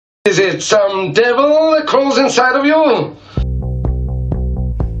Is it some devil that crawls inside of you?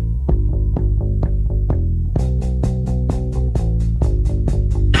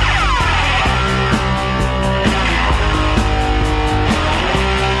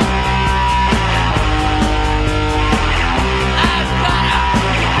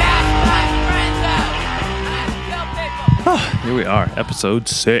 Here we are, episode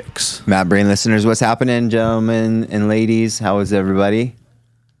 6. Matt Brain listeners, what's happening, gentlemen and ladies? How is everybody?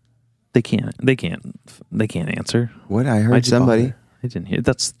 They can't answer. What? I heard somebody. Bother? I didn't hear.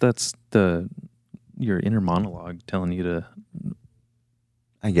 That's your inner monologue telling you to.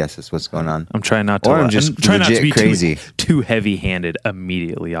 I guess that's what's going on. I'm trying not to. Or I'm just trying not to legit be crazy. too heavy-handed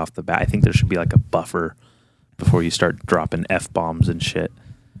immediately off the bat. I think there should be like a buffer before you start dropping F-bombs and shit.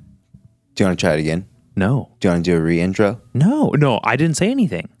 Do you want to try it again? No. Do you want to do a re-intro? No. I didn't say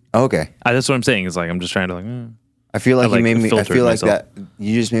anything. Oh, okay. That's what I'm saying. Is like I'm just trying to I feel like you made me. I filtered feel like myself. that.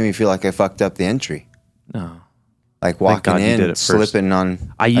 You just made me feel like I fucked up the entry. No. Like walking God you did in, it first. slipping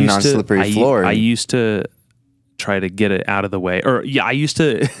on a non-slippery floor. I used to try to get it out of the way. I used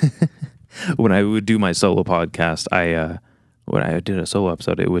to when I would do my solo podcast. When I did a solo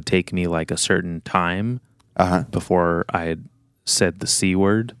episode, it would take me like a certain time before I had said the C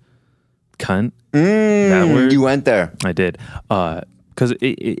word, cunt. That word. You went there. I did, because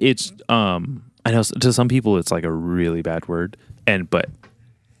it's I know to some people it's like a really bad word, but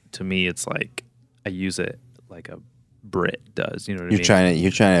to me it's like I use it like a Brit does. You know what I mean?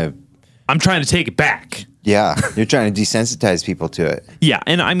 You're trying to. I'm trying to take it back. Yeah, you're trying to desensitize people to it. Yeah,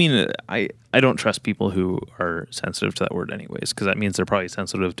 and I mean, I don't trust people who are sensitive to that word anyways, because that means they're probably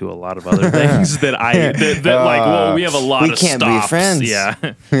sensitive to a lot of other things that like, well, we have a lot of can't stops. be friends. Yeah.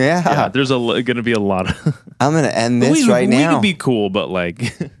 Yeah. There's going to be a lot of. I'm going to end this we now. We could be cool, but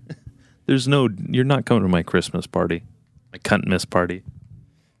like, you're not coming to my Christmas party, my cunt miss party.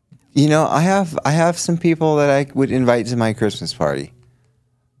 You know, I have some people that I would invite to my Christmas party.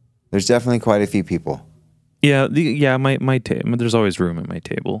 There's definitely quite a few people. Yeah, there's always room at my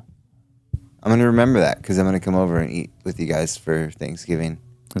table. I'm going to remember that because I'm going to come over and eat with you guys for Thanksgiving.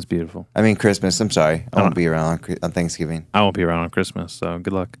 That's beautiful. I mean, Christmas. I'm sorry. I won't be around on Thanksgiving. I won't be around on Christmas, so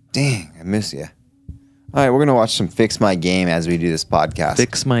good luck. Dang, I miss you. All right, we're going to watch some Fix My Game as we do this podcast.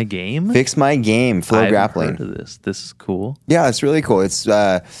 Fix My Game? Fix My Game, Flow Grappling. I've heard of this. This is cool. Yeah, it's really cool. It's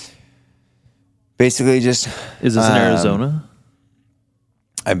basically just... Is this in Arizona?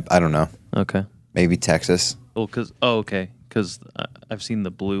 I don't know. Okay. Maybe Texas. Okay. Because I've seen the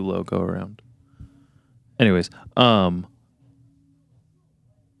blue logo around. Anyways, yeah,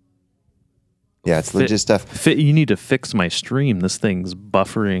 it's legit stuff. You need to fix my stream. This thing's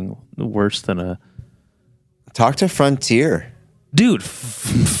buffering worse than a... Talk to Frontier. Dude,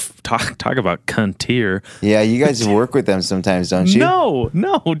 talk about cuntier. Yeah, you guys work with them sometimes, don't you? No,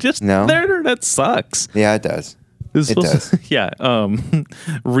 their internet sucks. Yeah, it does. It does. Yeah,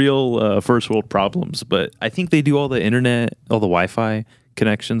 real first world problems. But I think they do all the internet, all the Wi-Fi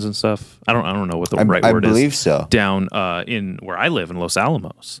connections and stuff. I don't know what the right word is. I believe so. Down in where I live in Los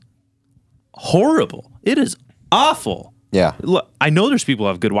Alamos, horrible. It is awful. Yeah. Look, I know there's people who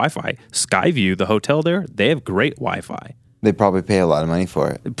have good Wi-Fi. Skyview, the hotel there, they have great Wi-Fi. They probably pay a lot of money for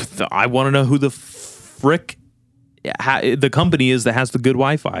it. I want to know who the frick the company is that has the good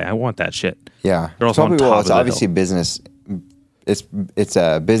Wi-Fi. I want that shit. Yeah. They're also on top it's of obviously business. It's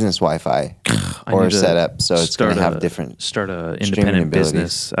a business Wi-Fi or a setup, so it's going to have different. Start a independent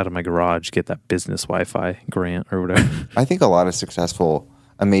business out of my garage. Get that business Wi-Fi grant or whatever. I think a lot of successful,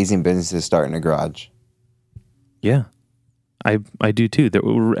 amazing businesses start in a garage. Yeah, I do too.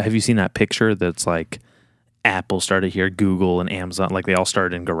 Have you seen that picture that's like Apple started here, Google and Amazon, like they all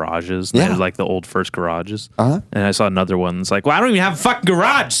started in garages. Yeah. They're like the old first garages. Uh-huh. And I saw another one that's like, well, I don't even have a fucking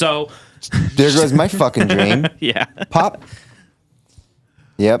garage, so there goes my fucking dream. Yeah. Pop.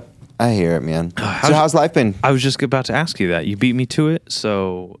 Yep, I hear it, man. So how's life been? I was just about to ask you that. You beat me to it,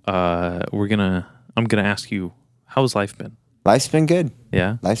 so I'm gonna ask you, how's life been? Life's been good.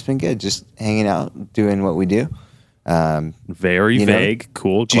 Yeah, life's been good. Just hanging out, doing what we do. Very vague.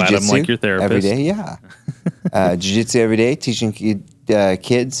 Cool. Glad I'm like your therapist. Every day, yeah. Jiu-jitsu every day, teaching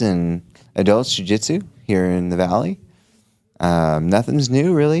kids and adults jiu-jitsu here in the Valley. Nothing's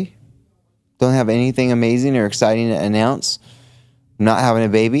new, really. Don't have anything amazing or exciting to announce. Not having a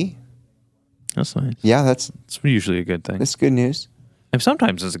baby. That's nice. Yeah, that's usually a good thing. That's good news. And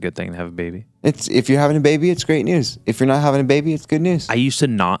sometimes it's a good thing to have a baby. If you're having a baby, it's great news. If you're not having a baby, it's good news. I used to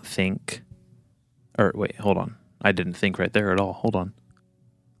not think, or wait, hold on. I didn't think right there at all. Hold on.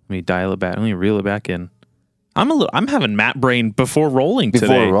 Let me dial it back. Let me reel it back in. I'm having Matt brain before rolling today.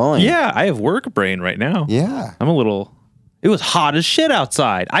 Before rolling. Yeah, I have work brain right now. Yeah. I'm a little It was hot as shit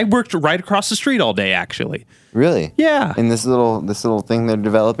outside. I worked right across the street all day, actually. Really? Yeah. In this little thing they're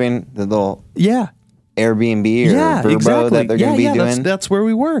developing, the little Yeah. Airbnb or Vrbo that they're going to be doing. That's where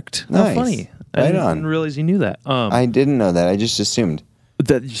we worked. Nice. How funny. Right I on. didn't realize you knew that. I didn't know that. I just assumed.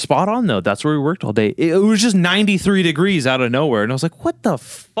 Spot on, though. That's where we worked all day. It was just 93 degrees out of nowhere. And I was like, what the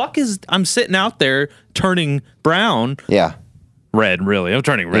fuck is... I'm sitting out there turning brown. Yeah. Red, really. I'm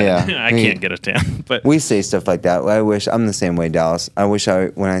turning red. Yeah. I can't get a tan. But We say stuff like that. I wish I'm the same way, Dallas. I wish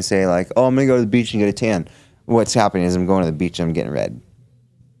when I say like, oh, I'm going to go to the beach and get a tan. What's happening is I'm going to the beach and I'm getting red.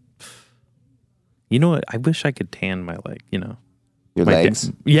 you know what? I wish I could tan my leg, Your My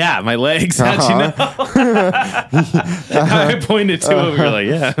legs. yeah, my legs. How'd you know? I pointed to him. You're like,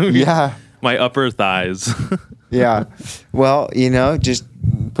 yeah. Yeah. My upper thighs. Yeah. Well, just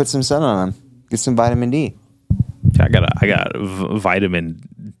put some sun on them. Get some vitamin D. I got vitamin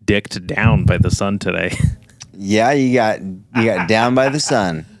dicked down by the sun today. Yeah, you got down by the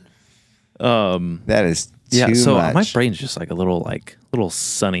sun. That is too so much. my brain's just like a little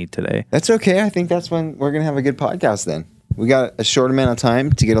sunny today. That's okay. I think that's when we're gonna have a good podcast. Then we got a short amount of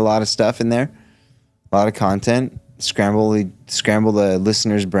time to get a lot of stuff in there, a lot of content. Scramble the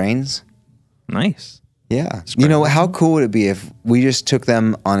listeners' brains. Nice. Yeah. How cool would it be if we just took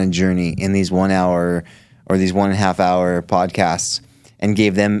them on a journey in these 1 hour or these 1.5 hour podcasts and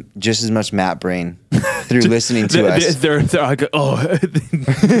gave them just as much Matt brain through listening to us. They're like, they're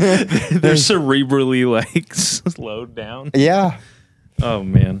cerebrally like slowed down. Yeah. Oh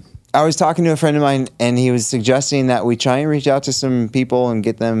man. I was talking to a friend of mine, and he was suggesting that we try and reach out to some people and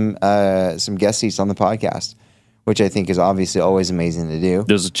get them some guest seats on the podcast, which I think is obviously always amazing to do.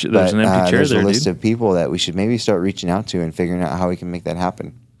 There's an empty chair there's there, a list dude. of people that we should maybe start reaching out to and figuring out how we can make that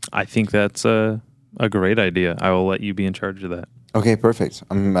happen. I think that's a great idea. I will let you be in charge of that. Okay, perfect.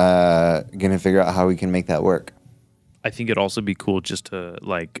 I'm going to figure out how we can make that work. I think it'd also be cool just to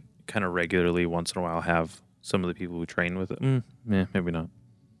like kind of regularly once in a while have some of the people we train with. Maybe not.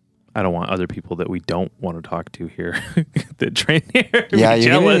 I don't want other people that we don't want to talk to here that train here. Yeah,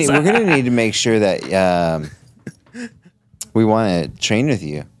 jealous. we're going to need to make sure that we want to train with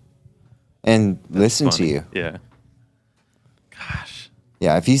you and listen to you. Yeah. Gosh.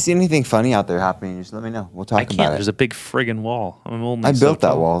 Yeah, if you see anything funny out there happening, just let me know. We'll talk I can't. about There's it. a big friggin' wall. I'm only I so built that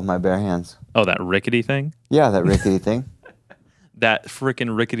tall. wall with my bare hands. Oh, that rickety thing? Yeah, that rickety thing. That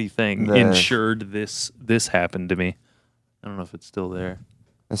frickin' rickety thing ensured this happened to me. I don't know if it's still there.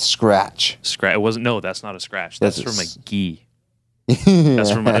 A scratch. Scratch. It wasn't. No, that's not a scratch. That's from a gi. That's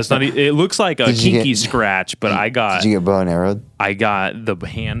That's from. That's not. It looks like a Did you kinky get- scratch, but I got. Did you get bow and arrowed? I got the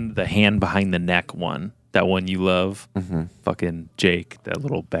hand behind the neck one. That one you love. Fucking Jake, that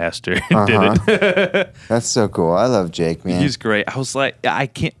little bastard, did it. That's so cool. I love Jake, man. He's great. I was like, I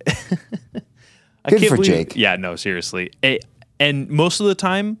can't. I Good can't for believe- Jake. Yeah, no, seriously. And most of the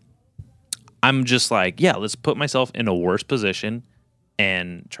time, I'm just like, yeah, let's put myself in a worse position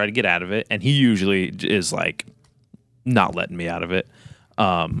and try to get out of it. And he usually is like, not letting me out of it.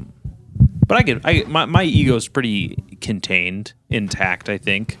 But my ego is pretty contained, intact. I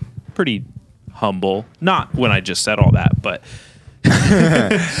think pretty humble. Not when I just said all that, but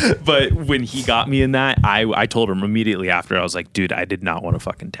but when he got me in that, I told him immediately after. I was like, dude, I did not want to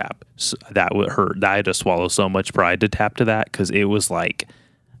fucking tap. So that would hurt. I had to swallow so much pride to tap to that because it was like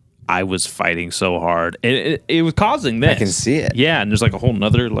I was fighting so hard. It was causing this. I can see it. Yeah, and there's like a whole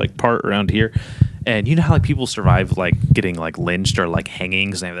nother like part around here. And you know how like people survive like getting like lynched or like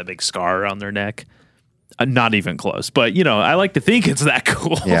hangings and they have that big scar on their neck? Not even close. But I like to think it's that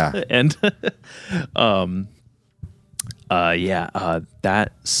cool. Yeah. And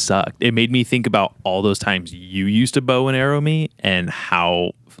that sucked. It made me think about all those times you used to bow and arrow me and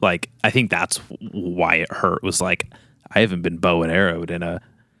how like I think that's why it hurt. Was like I haven't been bow and arrowed in a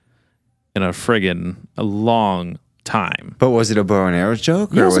friggin' a long time. But was it a bow and arrow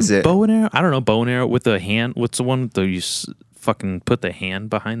joke, or was it bow and arrow? I don't know. Bow and arrow with the hand. What's the one that you fucking put the hand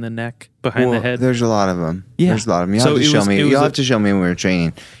behind the neck, behind the head? There's a lot of them. Yeah. There's a lot of them. You'll So have to it show was- me. it was You'll a- have to show me when we were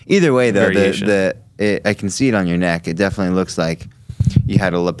training. Either way, though, Variation. I can see it on your neck. It definitely looks like you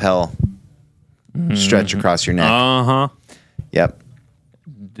had a lapel stretch across your neck. Uh-huh. Yep.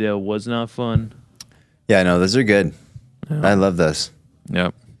 That was not fun. Yeah, no, those are good. I love those.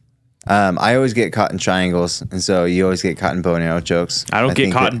 Yep. I always get caught in triangles, and so you always get caught in bow and arrow jokes. I don't get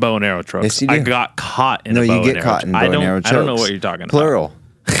think caught that- in bow and arrow trucks. Yes, you do. I got caught in No, a bow you and get arrow caught in bow I and don't- arrow chokes. I don't know what you're talking about. Plural.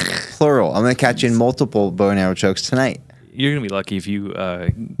 Plural. I'm going to catch you in multiple bow and arrow chokes tonight. You're going to be lucky if you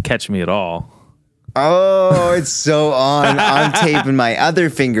catch me at all. Oh, it's so on. I'm taping my other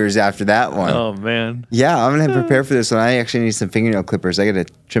fingers after that one. Oh man. Yeah, I'm gonna prepare for this one. I actually need some fingernail clippers. I gotta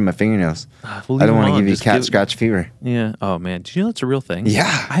trim my fingernails. Well, I don't want to on. give you Just cat scratch fever. Yeah. Oh man. Did you know that's a real thing? Yeah.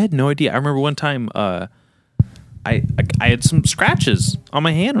 I had no idea. I remember one time I had some scratches on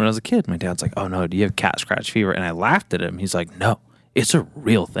my hand when I was a kid. My dad's like, "Oh no, do you have cat scratch fever?" And I laughed at him. He's like, "No, it's a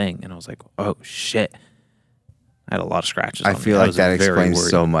real thing." And I was like, "Oh shit." I had a lot of scratches. I on me. feel I like was that very explains worried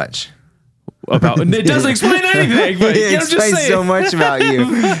so much. about. It doesn't explain anything, but It I'm just explains saying. so much about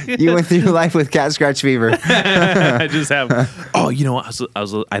you. You went through life with cat scratch fever. I just have. Oh, you know what?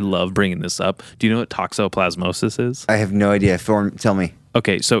 I love bringing this up. Do you know what toxoplasmosis is? I have no idea. Tell me.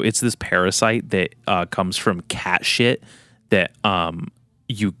 Okay, so it's this parasite that comes from cat shit that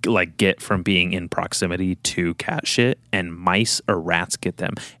you like get from being in proximity to cat shit, and mice or rats get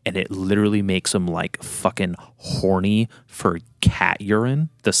them, and it literally makes them like fucking horny for cat urine,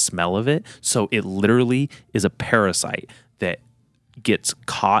 the smell of it. So it literally is a parasite that gets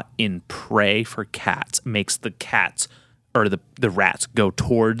caught in prey for cats, makes the cats or the rats go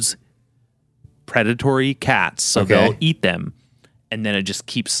towards predatory cats, so Okay. they'll eat them. And then it just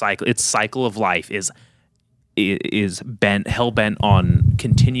keeps cycle. Its cycle of life is hell bent on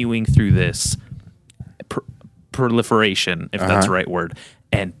continuing through this proliferation, if that's the right word.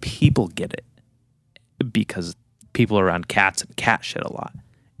 And people get it because people are around cats and cat shit a lot.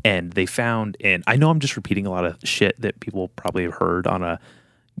 And they found, and I know I'm just repeating a lot of shit that people probably have heard on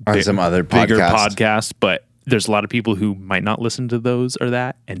Some other bigger podcast. podcast, but there's a lot of people who might not listen to those or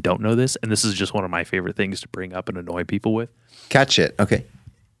that and don't know this. And this is just one of my favorite things to bring up and annoy people with. Cat shit. Okay.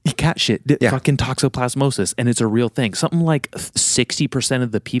 Cat shit, fucking toxoplasmosis, and it's a real thing. Something like 60%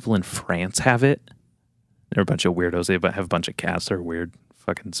 of the people in France have it. They're a bunch of weirdos. They have a bunch of cats. They're weird,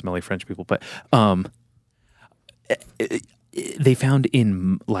 fucking smelly French people. But they found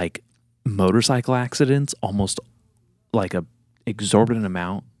in like motorcycle accidents, almost like a exorbitant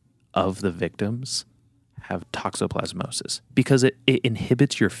amount of the victims have toxoplasmosis because it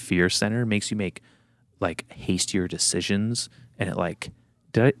inhibits your fear center, makes you make like hastier decisions, and it like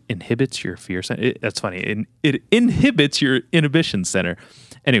inhibits your fear center. That's funny. It inhibits your inhibition center.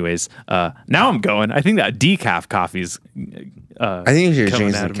 Anyways, now I'm going. I think that decaf coffee's. I think you should coming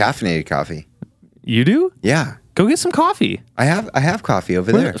drink some out of me. caffeinated coffee. You do? Yeah. Go get some coffee. I have coffee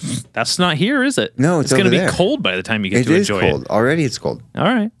over there. That's not here, is it? No, it's going to over be there. cold by the time you get It to is enjoy cold. it. Already it's cold. All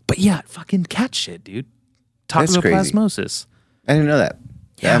right, but yeah, fucking cat shit, dude. That's crazy. Toxoplasmosis. I didn't know that.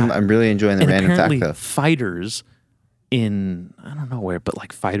 Yeah. I'm really enjoying the And random apparently fact though. fighters in I don't know where, but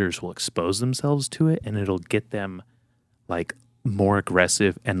like fighters will expose themselves to it, and it'll get them like more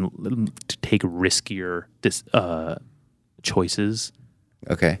aggressive and to take riskier choices.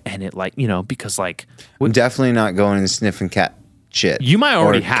 Okay. And it like because like I'm definitely not going and sniffing cat shit. You might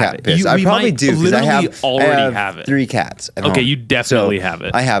already or have cat it. piss. I We probably might do because I literally have already have it. 3 cats. At Okay, home. you definitely So have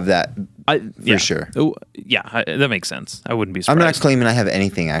it. I have that. for sure. Yeah, that makes sense. I wouldn't be I'm surprised. not claiming I have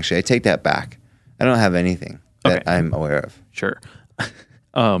anything. Actually, I take that back. I don't have anything that Okay. I'm aware of. Sure.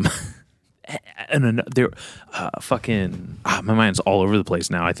 And then there, fucking, my mind's all over the place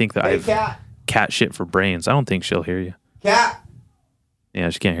now. I think that I've cat shit for brains. I don't think she'll hear you. Cat. Yeah,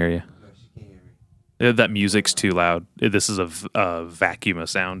 she can't hear you. That music's too loud. This is a vacuum of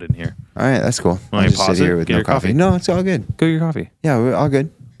sound in here. All right, that's cool. Want I'll me to just sit pause it? here with Get no your coffee? No, it's all good. Go get your coffee. Yeah, we're all good.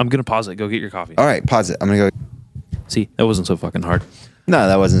 I'm gonna pause it. Go get your coffee. All right, pause it. I'm gonna go. See, that wasn't so fucking hard. No,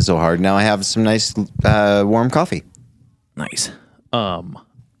 that wasn't so hard. Now I have some nice warm coffee. Nice. Yeah.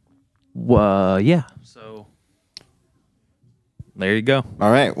 So there you go.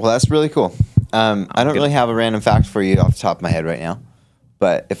 All right. Well, that's really cool. I don't really have a random fact for you off the top of my head right now,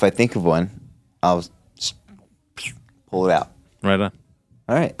 but if I think of one, I'll just pull it out. Right on.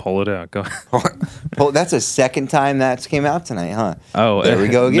 All right. Pull it out. Go. Well, that's the second time that's came out tonight, huh? Oh, there we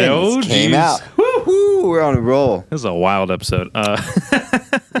go again. no, It came geez. out. Woo-hoo, we're on a roll. This is a wild episode.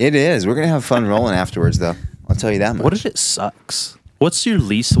 It is. We're gonna have fun rolling afterwards, though. I'll tell you that much. What if it sucks? What's your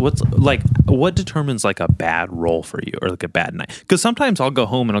least? What's like? What determines like a bad roll for you or like a bad night? Because sometimes I'll go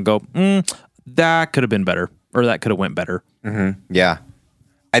home and I'll go, that could have been better, or that could have went better. Yeah.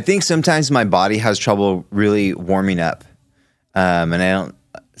 I think sometimes my body has trouble really warming up. And I don't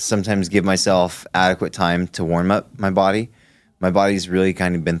sometimes give myself adequate time to warm up my body. My body's really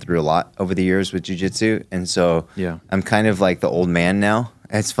kind of been through a lot over the years with jiu-jitsu. And so Yeah. I'm kind of like the old man now.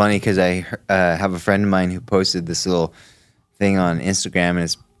 It's funny because I have a friend of mine who posted this little thing on Instagram. And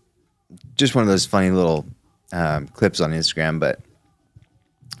it's just one of those funny little clips on Instagram. But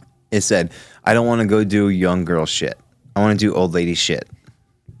it said, I don't want to go do young girl shit. I want to do old lady shit.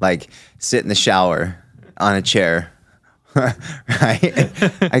 Like sit in the shower on a chair Right?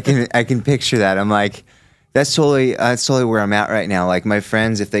 I can picture that. I'm like, that's totally where I'm at right now. Like my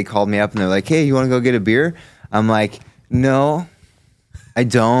friends, if they called me up and they're like, "Hey, you want to go get a beer?" I'm like, "No, I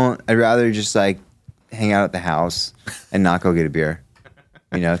don't. I'd rather just like hang out at the house and not go get a beer.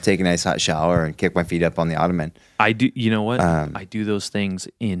 You know, take a nice hot shower and kick my feet up on the ottoman." I do. You know what? I do those things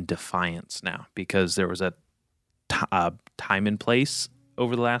in defiance now because there was a time and place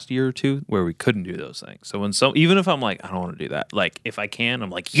over the last year or two where we couldn't do those things. So even if I'm like, I don't want to do that, like if I can, I'm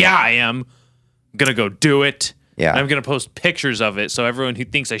like, yeah, I am. I'm gonna go do it. Yeah. And I'm gonna post pictures of it so everyone who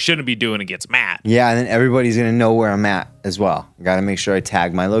thinks I shouldn't be doing it gets mad. Yeah, and then everybody's gonna know where I'm at as well. I gotta make sure I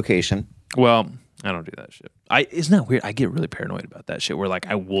tag my location. Well, I don't do that shit. Isn't that weird? I get really paranoid about that shit where like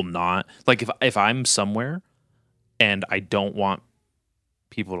I will not like if I'm somewhere and I don't want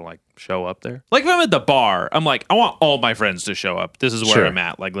people to like show up there. Like if I'm at the bar, I'm like, I want all my friends to show up. This is where Sure. I'm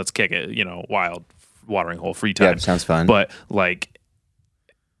at. Like let's kick it, wild watering hole free time. Yeah, sounds fun. But like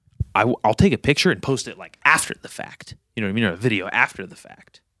I'll take a picture and post it like after the fact. You know what I mean? Or a video after the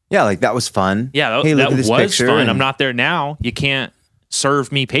fact. Yeah, like that was fun. Yeah, Hey, look that at this was picture fun. and- I'm not there now. You can't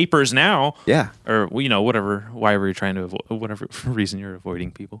serve me papers now. Yeah. Or whatever you're trying to avoid, whatever reason you're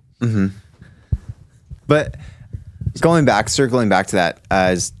avoiding people. But circling back to that,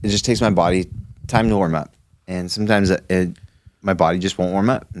 it just takes my body time to warm up. And sometimes my body just won't warm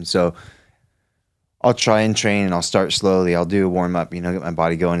up. And so I'll try and train and I'll start slowly. I'll do a warm up, get my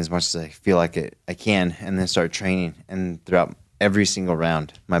body going as much as I feel like I can, and then start training. And throughout every single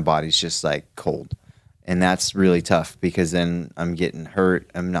round, my body's just like cold. And that's really tough because then I'm getting hurt.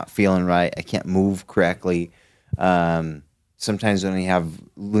 I'm not feeling right. I can't move correctly. Sometimes when you have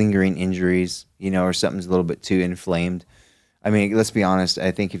lingering injuries, or something's a little bit too inflamed. I mean, let's be honest.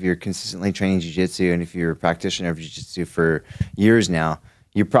 I think if you're consistently training jiu-jitsu and if you're a practitioner of jiu-jitsu for years now,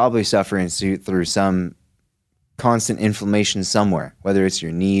 you're probably suffering through some constant inflammation somewhere, whether it's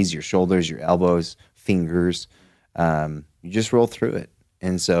your knees, your shoulders, your elbows, fingers. You just roll through it.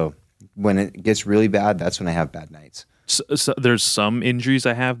 And so when it gets really bad, that's when I have bad nights. So there's some injuries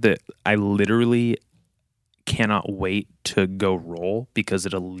I have that I literally cannot wait to go roll because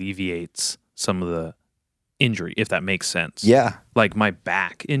it alleviates some of the injury, if that makes sense. Yeah. Like my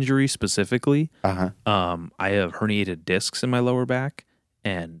back injury specifically. Uh-huh. I have herniated discs in my lower back,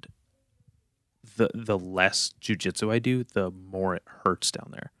 and the less jujitsu I do, the more it hurts down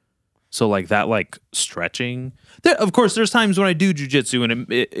there. So like that, like stretching. Of course, there's times when I do jujitsu and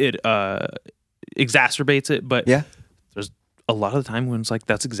it exacerbates it, but Yeah. there's a lot of the time when it's like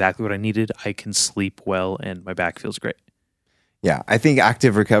that's exactly what I needed. I can sleep well, and my back feels great. Yeah. I think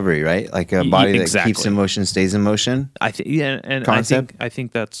active recovery, right? Like a body that Exactly. keeps in motion stays in motion. I think, yeah, and Concept? I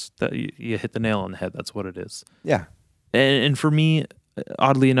think that's that you hit the nail on the head. That's what it is. Yeah. And for me,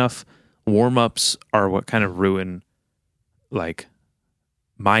 oddly enough, warm-ups are what kind of ruin like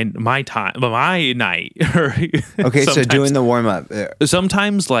my time, my night. Okay, so doing the warm up.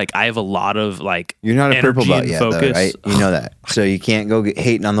 sometimes like I have a lot of like You're not a purple energy belt and yet, though, focus. right? You know that. So you can't go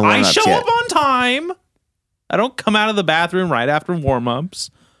hating on the warm I ups show yet. up on time. I don't come out of the bathroom right after warm-ups.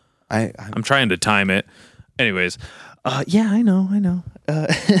 I'm trying to time it. Anyways, yeah, I know.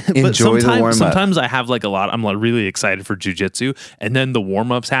 Enjoy the warm-up. Sometimes I have like a lot. I'm like really excited for jujitsu, and then the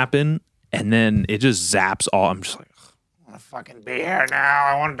warm-ups happen, and then it just zaps all. I'm just like, I want to fucking be here now.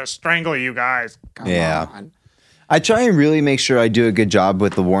 I wanted to strangle you guys. Come on. I try and really make sure I do a good job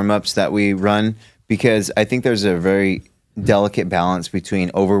with the warm-ups that we run because I think there's a very delicate balance between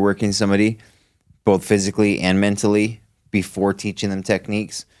overworking somebody both physically and mentally before teaching them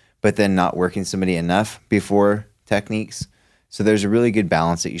techniques, but then not working somebody enough before techniques. So there's a really good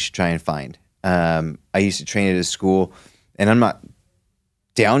balance that you should try and find. I used to train at a school, and I'm not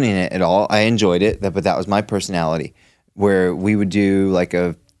downing it at all. I enjoyed it, but that was my personality, where we would do like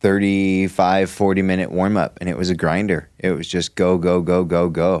a 35, 40-minute warm-up, and it was a grinder. It was just go, go, go, go,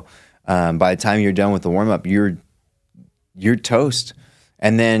 go. By the time you're done with the warm-up, you're toast.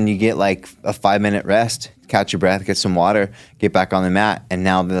 And then you get like a 5-minute rest, catch your breath, get some water, get back on the mat, and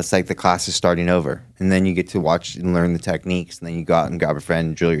now that's like the class is starting over. And then you get to watch and learn the techniques, and then you go out and grab a friend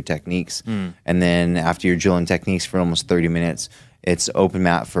and drill your techniques. And then after you're drilling techniques for almost 30 minutes, it's open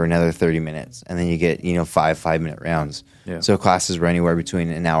mat for another 30 minutes. And then you get, 5-minute rounds. Yeah. So classes were anywhere between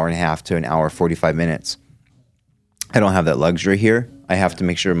an hour and a half to an hour, 45 minutes. I don't have that luxury here. I have to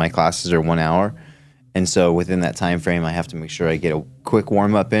make sure my classes are 1 hour. And so within that time frame, I have to make sure I get a quick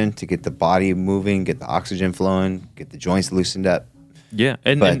warm up in to get the body moving, get the oxygen flowing, get the joints loosened up. Yeah,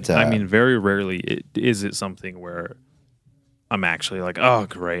 and But, I mean, very rarely is it something where I'm actually like, oh,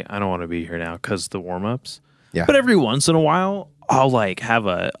 great, I don't want to be here now because the warm ups. Yeah. But every once in a while, I'll like have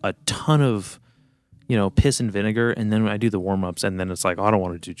a ton of, piss and vinegar, and then I do the warm ups, and then it's like, oh, I don't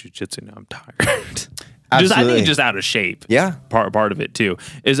want to do jujitsu now. I'm tired. I think just out of shape. Yeah. Part of it too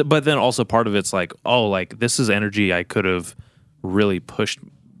but then also part of it's like, oh, like this is energy I could have really pushed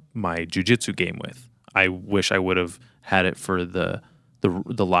my jujitsu game with. I wish I would have had it for the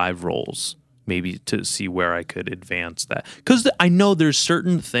live rolls, maybe to see where I could advance that. Because I know there's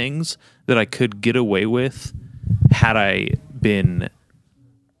certain things that I could get away with had I been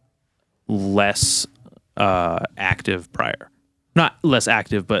less active prior. Not less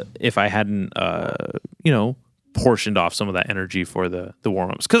active, but if I hadn't, portioned off some of that energy for the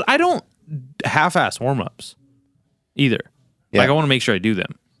warm-ups. Because I don't half-ass warm-ups either. Yeah. Like, I want to make sure I do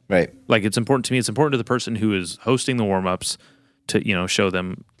them. Right. Like, it's important to me. It's important to the person who is hosting the warm-ups to, show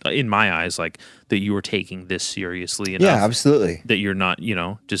them, in my eyes, like, that you are taking this seriously enough. Yeah, absolutely. That you're not,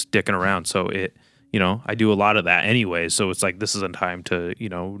 just dicking around. So I do a lot of that anyway. So it's like, this is a time to,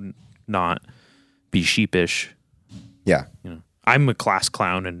 not be sheepish. Yeah. I'm a class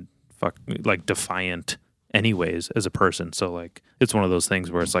clown and defiant anyways as a person. So like, it's one of those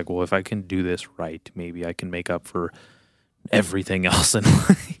things where it's like, well, if I can do this right, maybe I can make up for everything else in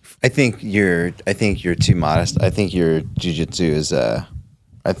life. I think you're too modest. I think your jiu-jitsu is I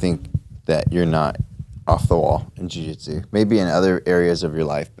think that you're not off the wall in jiu-jitsu. Maybe in other areas of your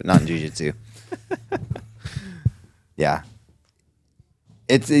life, but not in jiu-jitsu. Yeah.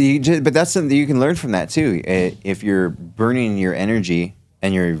 But that's something you can learn from that too. If you're burning your energy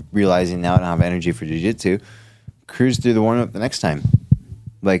and you're realizing now I don't have energy for jiu-jitsu, cruise through the warm-up the next time.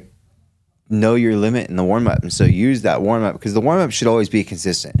 Like, know your limit in the warm-up. And so use that warm-up, because the warm-up should always be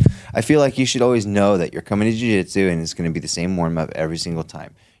consistent. I feel like you should always know that you're coming to jiu-jitsu and it's going to be the same warm-up every single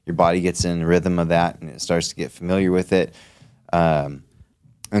time. Your body gets in the rhythm of that and it starts to get familiar with it. And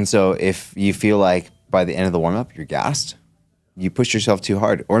so if you feel like by the end of the warm-up you're gassed, you push yourself too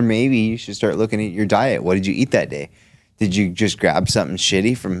hard. Or maybe you should start looking at your diet. What did you eat that day? Did you just grab something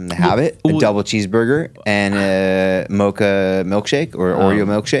shitty from the habit? A double cheeseburger and a mocha milkshake or Oreo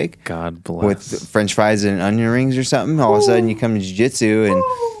milkshake? God bless. With French fries and onion rings or something? All of a sudden you come to jiu-jitsu and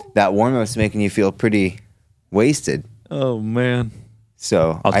that warm-up's making you feel pretty wasted. Oh, man.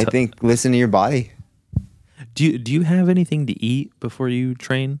 So I think listen to your body. Do you have anything to eat before you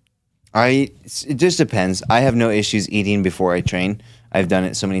train? It just depends. I have no issues eating before I train. I've done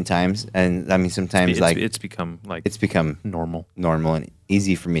it so many times, and I mean sometimes it's become normal and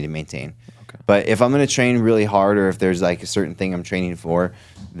easy for me to maintain. Okay. But if I'm going to train really hard, or if there's like a certain thing I'm training for,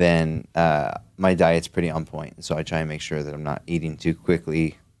 then my diet's pretty on point. So I try and make sure that I'm not eating too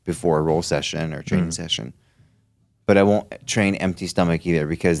quickly before a roll session or training session. But I won't train empty stomach either,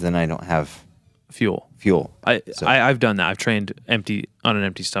 because then I don't have fuel. I've done that. I've trained on an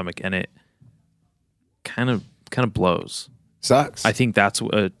empty stomach, and it kind of blows. Sucks. I think that's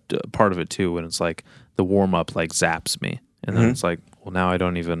a part of it too. When it's like the warm up like zaps me, and then it's like, well, now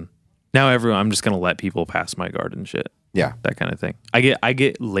I'm just gonna let people pass my guard and shit. Yeah, that kind of thing. I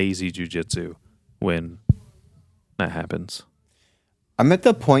get lazy jujitsu when that happens. I'm at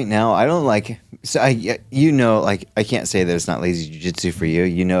the point now. I don't like. So I can't say that it's not lazy jiu-jitsu for you.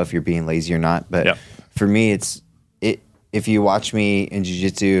 You know if you're being lazy or not. But for me, if you watch me in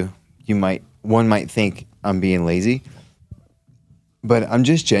jiu-jitsu, one might think I'm being lazy. But I'm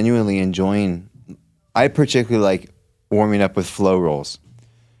just genuinely enjoying. I particularly like warming up with flow rolls.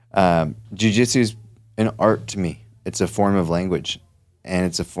 Jiu-jitsu is an art to me. It's a form of language, and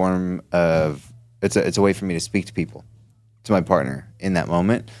it's a form of it's a way for me to speak to people, to my partner in that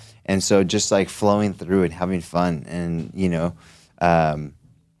moment. And so just like flowing through it, having fun, and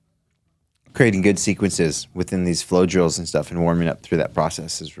creating good sequences within these flow drills and stuff, and warming up through that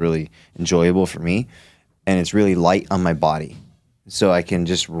process is really enjoyable for me, and it's really light on my body. So I can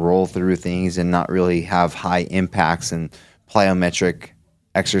just roll through things and not really have high impacts and plyometric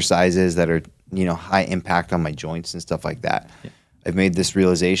exercises that are, high impact on my joints and stuff like that. Yeah. I've made this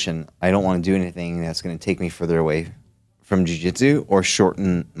realization. I don't want to do anything that's going to take me further away from jiu-jitsu or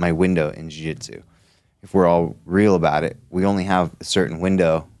shorten my window in jiu-jitsu. If we're all real about it, we only have a certain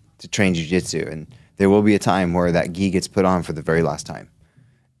window to train jiu-jitsu, and there will be a time where that gi gets put on for the very last time.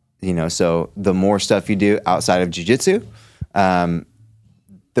 So the more stuff you do outside of jiu-jitsu, the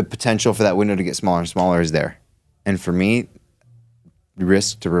potential for that window to get smaller and smaller is there. And for me,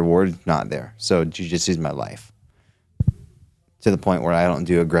 risk to reward, not there. So jiu-jitsu is my life, to the point where I don't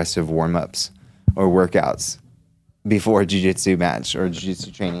do aggressive warm-ups or workouts before a jiu-jitsu match or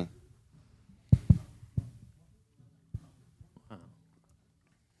jiu-jitsu training.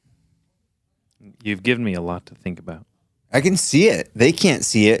 You've given me a lot to think about. I can see it. They can't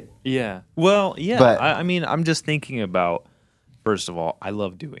see it. Yeah. Well, yeah. But I'm just thinking about, first of all, I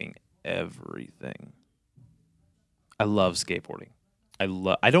love doing everything. I love skateboarding.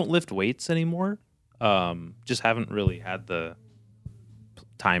 I don't lift weights anymore. Just haven't really had the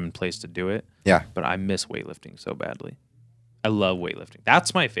time and place to do it. Yeah. But I miss weightlifting so badly. I love weightlifting.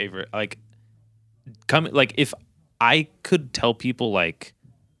 That's my favorite. Like, if I could tell people, like,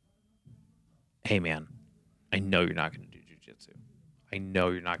 hey man, I know you're not going to do jujitsu. I know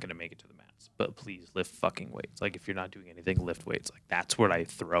you're not going to make it to the mats, but please lift fucking weights. Like, if you're not doing anything, lift weights. Like, that's what I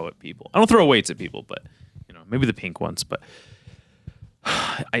throw at people. I don't throw weights at people, but maybe the pink ones. But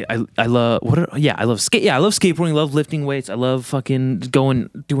I love I love skate. Yeah, I love skateboarding. Love lifting weights. I love fucking doing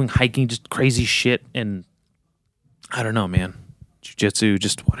hiking, just crazy shit. And I don't know, man. Jiu-jitsu,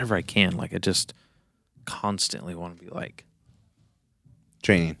 just whatever I can. Like, I just constantly want to be like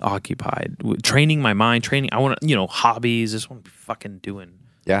Training. occupied, training my mind, I want to, hobbies. I just want to be fucking doing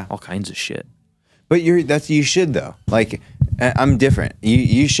all kinds of shit. But you should though. Like, I'm different.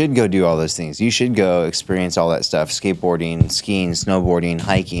 You should go do all those things. You should go experience all that stuff: skateboarding, skiing, snowboarding,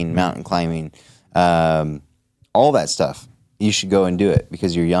 hiking, mountain climbing, all that stuff. You should go and do it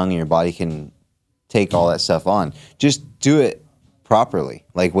because you're young and your body can take all that stuff on. Just do it properly,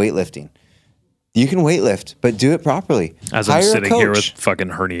 like weightlifting. You can weightlift, but do it properly. As I'm sitting here with fucking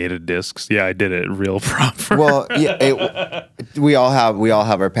herniated discs, yeah, I did it real proper. Well, yeah, we all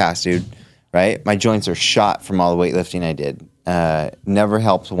have our past, dude. Right? My joints are shot from all the weightlifting I did. Never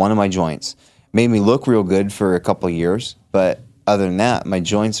helped one of my joints. Made me look real good for a couple of years, but other than that, my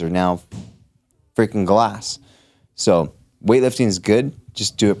joints are now freaking glass. So weightlifting is good.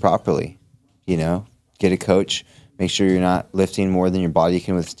 Just do it properly. Get a coach. Make sure you're not lifting more than your body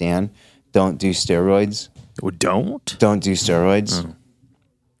can withstand. Don't do steroids. Don't? Don't do steroids.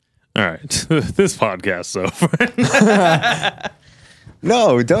 Oh. All right. This podcast's over.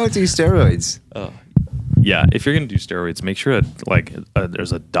 No, don't do steroids. Yeah, if you're going to do steroids, make sure that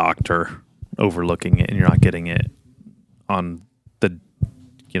there's a doctor overlooking it and you're not getting it on the,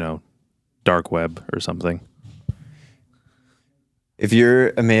 dark web or something. If you're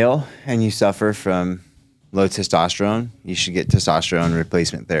a male and you suffer from low testosterone, you should get testosterone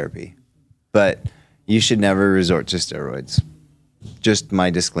replacement therapy. But you should never resort to steroids. Just my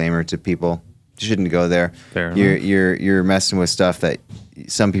disclaimer to people. You shouldn't go there. Fair You're messing with stuff that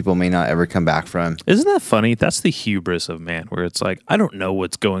some people may not ever come back from. Isn't that funny? That's the hubris of man, where it's like, I don't know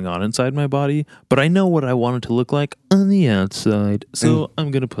what's going on inside my body, but I know what I want it to look like on the outside. So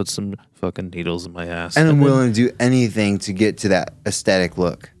I'm going to put some fucking needles in my ass. And I'm willing to do anything to get to that aesthetic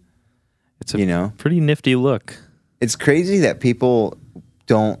look. It's a pretty nifty look. It's crazy that people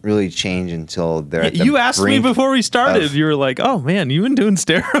don't really change until they're at the You asked me brink before we started. You were like, "Oh man, you've been doing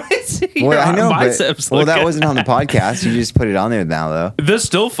steroids." Well, I know, biceps. Well, that wasn't on the podcast. You just put it on there now, though. That's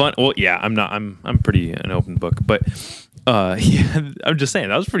still fun. Well, yeah, I'm not. I'm pretty an open book, but yeah, I'm just saying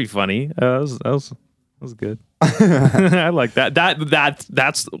that was pretty funny. That was good. I like that.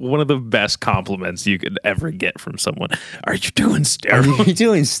 That's one of the best compliments you could ever get from someone. Are you doing steroids? Are you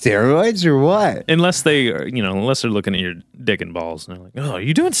doing steroids or what? Unless they, unless they're looking at your dick and balls and they're like, "Oh, are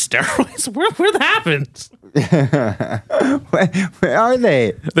you doing steroids? Where that happens?" Where are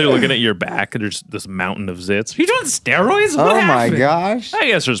they? They're looking at your back and there's this mountain of zits. Are you doing steroids? What Oh happened? my gosh! I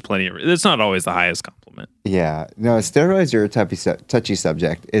guess there's plenty of. It's not always the highest compliment. Yeah, no, steroids are a touchy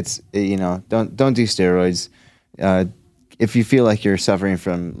subject. It's don't do steroids. If you feel like you're suffering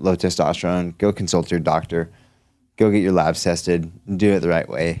from low testosterone, go consult your doctor. Go get your labs tested. Do it the right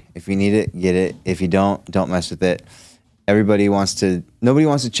way. If you need it, get it. If you don't mess with it. Nobody wants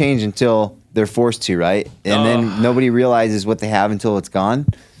to change until they're forced to, right? And then nobody realizes what they have until it's gone.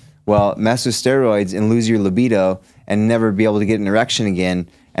 Well, mess with steroids and lose your libido and never be able to get an erection again.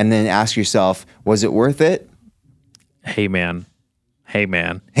 And then ask yourself, was it worth it? Hey man.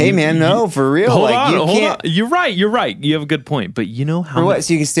 No, for real. Hold like, on. You're right. You have a good point. But you know how? For what?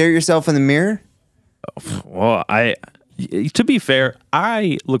 So you can stare at yourself in the mirror? Well, to be fair,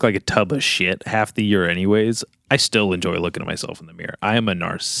 I look like a tub of shit half the year anyways. I still enjoy looking at myself in the mirror. I am a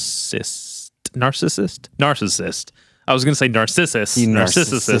narcissist. I was going to say narcissus. You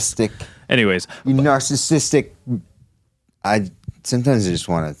narcissistic. Anyways. You narcissistic. Sometimes I just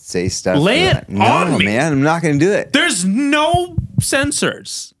want to say stuff. Lay it on me. No, man, I'm not going to do it. There's no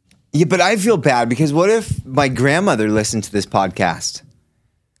censors. Yeah, but I feel bad because what if my grandmother listened to this podcast?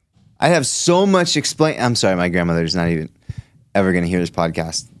 I have so much I'm sorry, my grandmother's not even ever going to hear this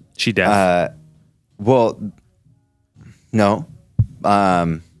podcast. She deaf? Well, no.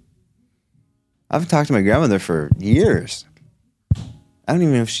 I haven't talked to my grandmother for years. I don't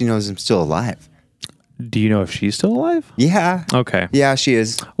even know if she knows I'm still alive. Do you know if she's still alive? Yeah. Okay. Yeah, she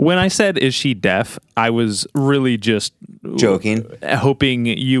is. When I said, is she deaf? I was really just Joking. hoping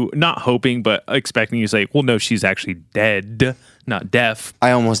not hoping, but expecting you to say, well, no, she's actually dead, not deaf.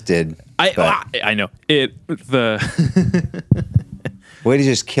 I almost did. I know. Way to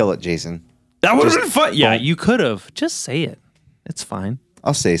just kill it, Jason. That would have been fun. Yeah, you could have. Just say it. It's fine.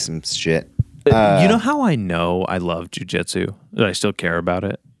 I'll say some shit. You know how I know I love jujitsu? That I still care about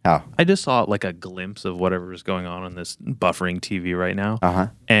it? How? I just saw like a glimpse of whatever is going on this buffering TV right now. Uh-huh.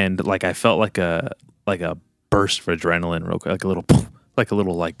 And like I felt like a burst of adrenaline real quick, like a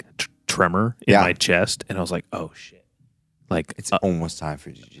little tremor in my chest, and I was like, "Oh shit." Like It's almost time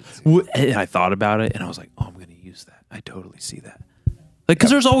for jiu-jitsu. and I thought about it and I was like, "Oh, I'm going to use that." I totally see that. Like cuz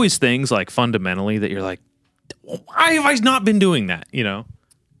there's always things like fundamentally that you're like, "Why have I not been doing that?" You know?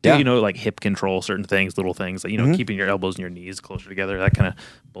 Yeah. You know, like hip control, certain things, little things, like, you know, keeping your elbows and your knees closer together, that kind of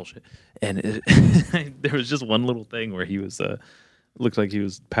bullshit. And there was just one little thing where he was, looked like he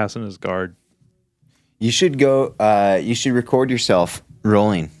was passing his guard. You should go, you should record yourself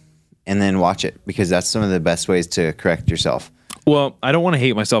rolling and then watch it, because that's some of the best ways to correct yourself. Well, I don't want to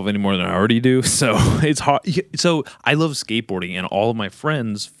hate myself any more than I already do. So it's hard. So I love skateboarding, and all of my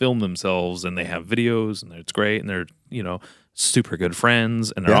friends film themselves and they have videos and it's great. And they're, you know, super good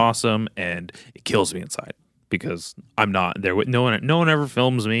friends and they're awesome. And it kills me inside because I'm not there. No one ever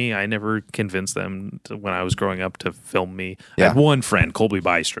films me. I never convinced them when I was growing up to film me. I had one friend, Colby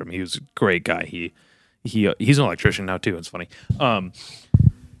Bystrom. He was a great guy. He's an electrician now too. It's funny.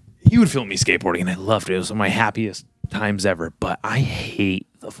 He would film me skateboarding and I loved it. It was one of my happiest times ever, but I hate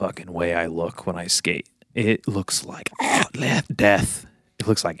the fucking way I look when I skate. It looks like death. It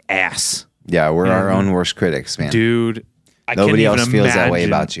looks like ass. Yeah, we're our own worst critics, man. Dude, Nobody else feels that way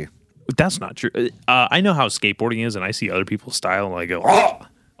about you. That's not true. I know how skateboarding is, and I see other people's style, and I go, oh,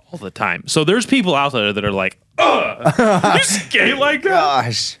 all the time. So there's people out there that are like, you skate like that?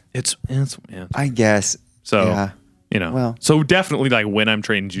 Gosh. It's yeah. I guess. So, yeah. you know, Well. so definitely like when I'm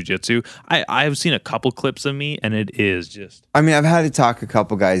training jujitsu, I've seen a couple clips of me, and it is just. I mean, I've had to talk a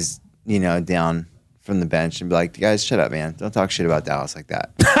couple guys, you know, down from the bench and be like, guys, shut up, man. Don't talk shit about Dallas like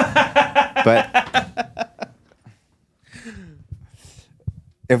that. But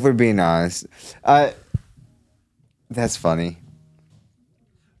if we're being honest, that's funny.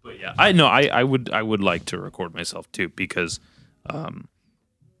 But yeah, I would like to record myself too, because I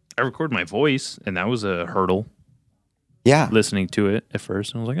record my voice, and that was a hurdle. Yeah. Listening to it at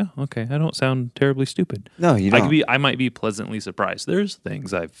first, and I was like, "Oh, okay, I don't sound terribly stupid." No, you don't. I might be pleasantly surprised. There's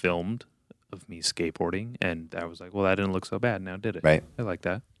things I've filmed of me skateboarding, and I was like, "Well, that didn't look so bad. Now did it?" Right. I like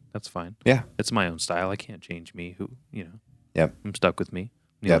that. That's fine. Yeah. It's my own style. I can't change me. You know. Yep. I'm stuck with me.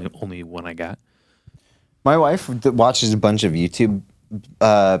 The Yep. only one I got. My wife watches a bunch of YouTube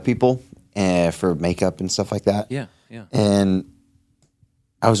people for makeup and stuff like that. Yeah. And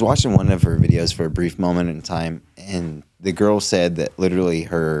I was watching one of her videos for a brief moment in time, and the girl said that literally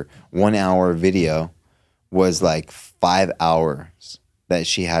her 1 hour video was like 5 hours that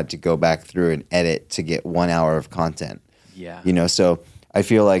she had to go back through and edit to get 1 hour of content. Yeah. You know, so I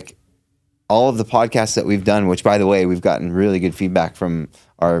feel like all of the podcasts that we've done, which by the way, we've gotten really good feedback from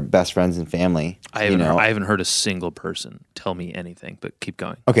our best friends and family. I haven't heard a single person tell me anything, but keep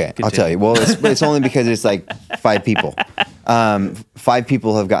going. Okay, Continue. I'll tell you. Well, it's only because it's like 5 people. 5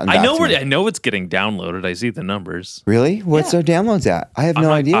 people have gotten back I know to me. I know it's getting downloaded. I see the numbers. Really? What's our downloads at? I have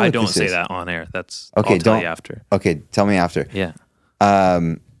no idea. I what don't this say is. that on air. That's Okay, I'll tell don't. you after. Okay, tell me after. Yeah.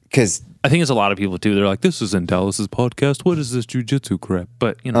 Because I think it's a lot of people too. They're like, "This isn't Dallas's podcast. What is this jujitsu crap?"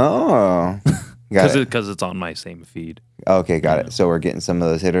 But you know, got it. because it's on my same feed. Okay, got it. So we're getting some of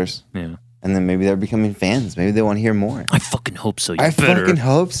those hitters, Yeah, and then maybe they're becoming fans. Maybe they want to hear more. I fucking hope so. I fucking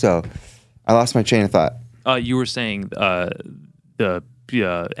hope so. I lost my train of thought. You were saying the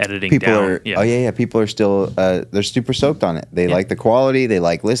editing People down. are. Oh yeah. People are still. They're super stoked on it. They like the quality. They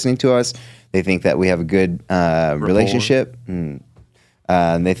like listening to us. They think that we have a good relationship.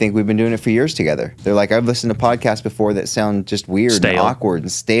 And they think we've been doing it for years together. They're like, I've listened to podcasts before that sound just weird and awkward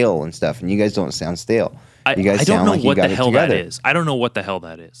and stale and stuff, and you guys don't sound stale. You guys I don't sound know like what you got the it hell together. that is. I don't know what the hell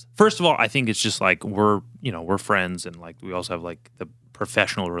that is. First of all, I think it's just like we're friends, and like we also have like the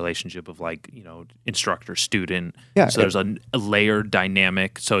professional relationship of like, you know, instructor student. Yeah. So there's a layered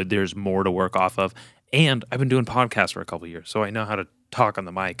dynamic. So there's more to work off of. And I've been doing podcasts for a couple of years, so I know how to talk on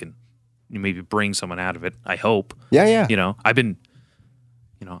the mic and maybe bring someone out of it. I hope. Yeah. You know,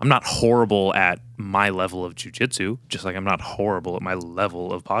 I'm not horrible at my level of jujitsu, just like I'm not horrible at my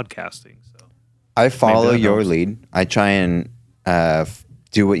level of podcasting. So I follow Maybe that your helps. lead. I try and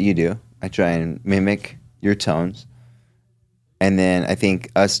do what you do. I try and mimic your tones. And then I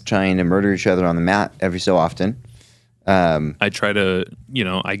think us trying to murder each other on the mat every so often. I try to,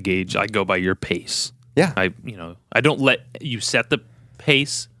 I go by your pace. Yeah. I don't let you set the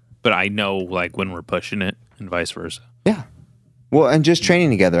pace, but I know like when we're pushing it and vice versa. Yeah. Well, and just training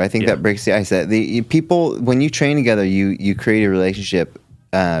together, I think that breaks the ice. That people, when you train together, you create a relationship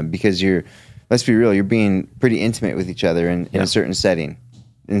because let's be real, you're being pretty intimate with each other in a certain setting.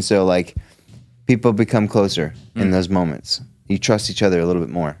 And so like people become closer in those moments. You trust each other a little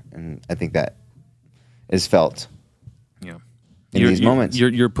bit more. And I think that is felt. Yeah. In these moments.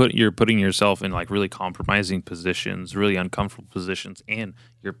 You're putting yourself in like really compromising positions, really uncomfortable positions, and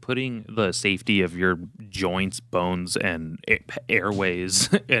you're putting the safety of your joints, bones, and airways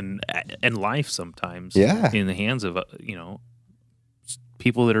and life sometimes in the hands of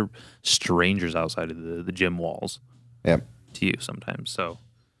people that are strangers outside of the gym walls. Yep. To you sometimes. So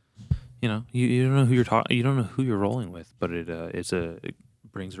you don't know who you don't know who you're rolling with, but it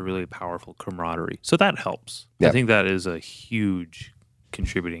brings a really powerful camaraderie. So that helps. Yep. I think that is a huge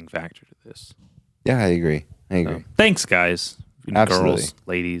contributing factor to this. Yeah, I agree. So, thanks, guys. Absolutely. Girls,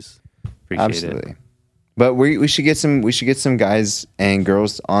 ladies. Appreciate it. But we should get some guys and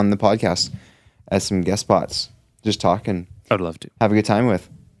girls on the podcast as some guest spots. Just talking. I'd love to. Have a good time with.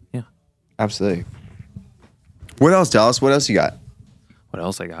 Yeah. Absolutely. What else, Dallas? What else you got? What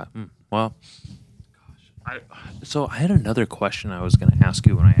else I got? Well, I had another question I was going to ask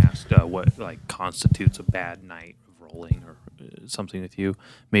you when I asked what like constitutes a bad night of rolling or something with you.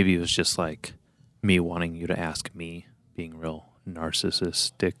 Maybe it was just like me wanting you to ask me, being real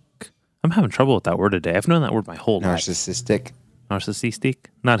narcissistic. I'm having trouble with that word today. I've known that word my whole life. Narcissistic. Narcissistic?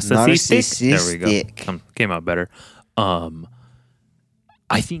 Narcissistic? There we go. Came out better.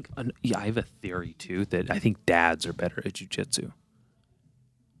 I think I have a theory too that I think dads are better at jiu-jitsu.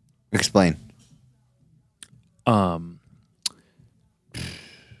 Explain.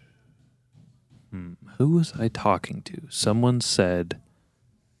 Who was I talking to? Someone said,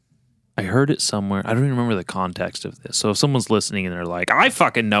 I heard it somewhere. I don't even remember the context of this. So if someone's listening and they're like, I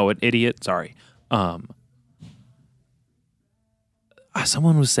fucking know it, idiot. Sorry. Someone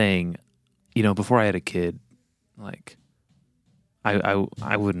was saying, before I had a kid, like, I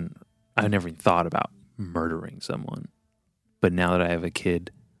never even thought about murdering someone. But now that I have a kid,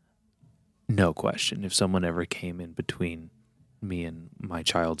 no question. If someone ever came in between me and my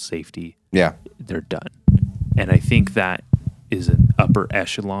child's safety, they're done. And I think that is an upper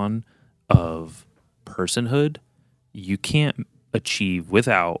echelon of personhood you can't achieve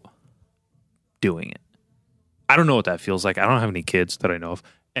without doing it. I don't know what that feels like. I don't have any kids that I know of.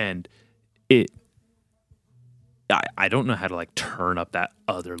 And I don't know how to like turn up that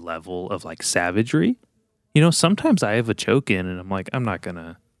other level of like savagery. Sometimes I have a choke in and I'm like, I'm not going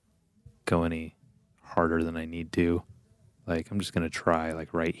to go any harder than I need to. Like, I'm just going to try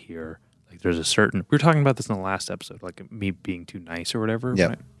like right here. Like there's we were talking about this in the last episode, like me being too nice or whatever.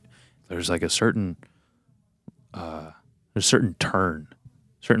 Yeah. There's like a certain turn,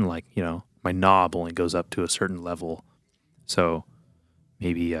 like, my knob only goes up to a certain level. So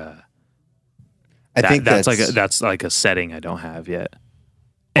maybe, I think that's like a setting I don't have yet.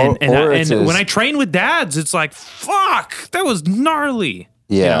 And when I train with dads, it's like, fuck, that was gnarly.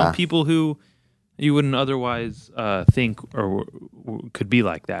 Yeah. People who you wouldn't otherwise think or could be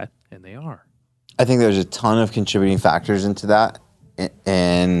like that, and they are. I think there's a ton of contributing factors into that,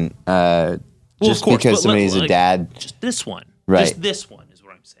 and just because somebody's a dad, just this one, right? Just this one is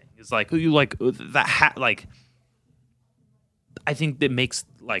what I'm saying. It's like you like that. Like, I think that makes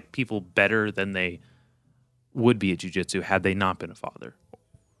like people better than they would be at jiu-jitsu had they not been a father.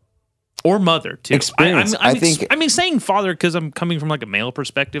 Or mother too. Experience. I think. I mean, saying father because I'm coming from like a male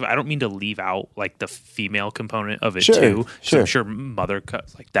perspective. I don't mean to leave out like the female component of it too. Sure. I'm sure mother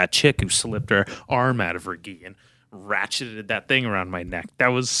cut like that chick who slipped her arm out of her gi and ratcheted that thing around my neck. That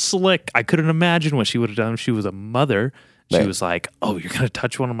was slick. I couldn't imagine what she would have done if she was a mother. She was like, "Oh, you're gonna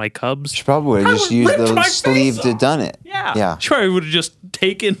touch one of my cubs." She probably would have just used the sleeve to done it. Yeah. She probably would have just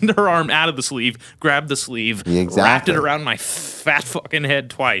taken her arm out of the sleeve, grabbed the sleeve, wrapped it around my fat fucking head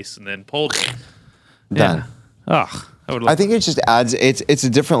twice, and then pulled it. Done. Yeah. I think it just adds. It's a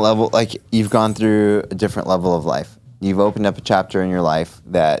different level. Like you've gone through a different level of life. You've opened up a chapter in your life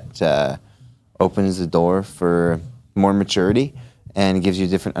that opens the door for more maturity and gives you a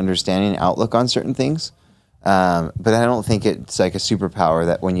different understanding and outlook on certain things. But I don't think it's like a superpower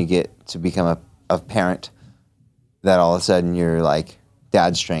that when you get to become a parent, that all of a sudden you're like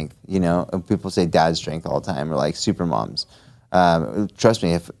dad strength. People say dad strength all the time, or like super moms. Trust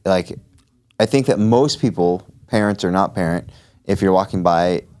me, I think that most people, parents or not parent, if you're walking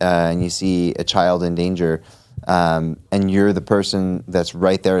by and you see a child in danger, and you're the person that's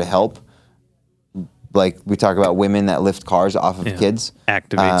right there to help. Like we talk about women that lift cars off of kids.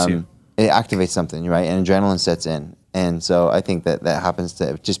 Activates you. It activates something, right? And adrenaline sets in. And so I think that happens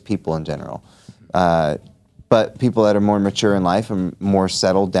to just people in general. But people that are more mature in life and more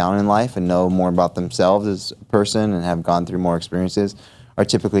settled down in life and know more about themselves as a person and have gone through more experiences are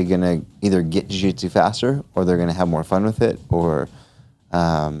typically going to either get jiu-jitsu faster or they're going to have more fun with it, or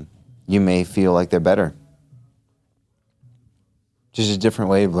you may feel like they're better. Just a different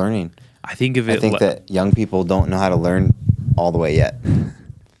way of learning. I think of it. I think that young people don't know how to learn all the way yet.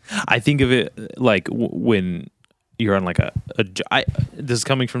 I think of it like when you're on like this is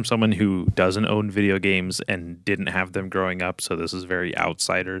coming from someone who doesn't own video games and didn't have them growing up, so this is very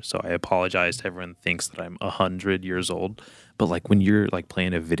outsider. So I apologize to everyone who thinks that I'm 100 years old. But like when you're like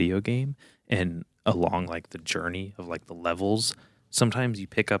playing a video game and along like the journey of like the levels, sometimes you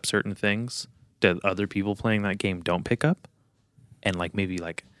pick up certain things that other people playing that game don't pick up, and like maybe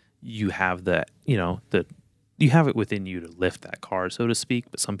like you have that, you have it within you to lift that car, so to speak.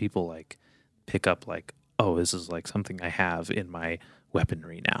 But some people like pick up like, oh, this is like something I have in my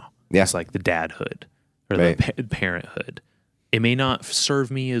weaponry now. Yeah. It's like the dadhood or Right. the parenthood. It may not serve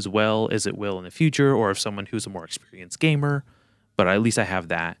me as well as it will in the future, or if someone who's a more experienced gamer, but at least I have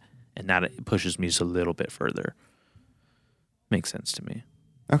that, and that pushes me just a little bit further. Makes sense to me.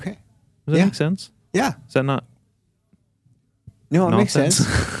 Okay. Does that Yeah. make sense? Yeah. Is that not? No, it makes nonsense?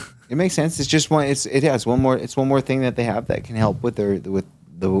 sense. It makes sense. It's just one. It's one more thing that they have that can help with their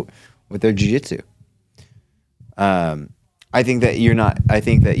jiu-jitsu. I think that you're not. I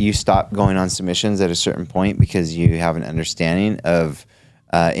think that you stop going on submissions at a certain point because you have an understanding of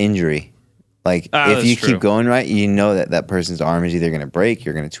injury. Like if you keep going right, you know that person's arm is either going to break,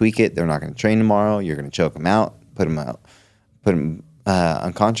 you're going to tweak it, they're not going to train tomorrow, you're going to choke them out, put them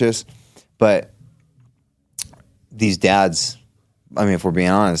unconscious. But these dads, I mean, if we're being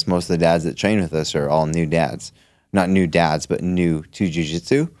honest, most of the dads that train with us are all new dads. Not new dads, but new to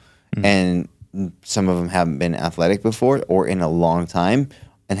jiu-jitsu. Mm-hmm. And some of them haven't been athletic before or in a long time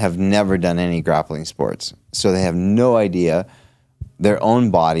and have never done any grappling sports. So they have no idea their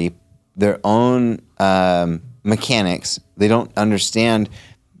own body, their own mechanics. They don't understand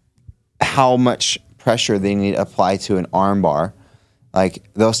how much pressure they need to apply to an arm bar. Like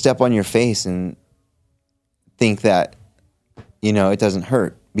they'll step on your face and think that, it doesn't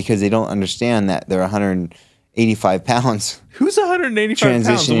hurt because they don't understand that they're 185 pounds. Who's 185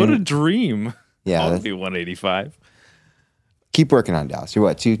 pounds? What a dream. Yeah. I'll be 185. Keep working on Dallas. You're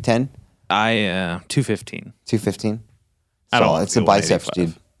what, 210? I am 215. 215? I don't want it's the biceps,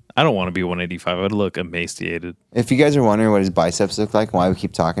 dude. I don't want to be 185. I'd look emaciated. If you guys are wondering what his biceps look like and why we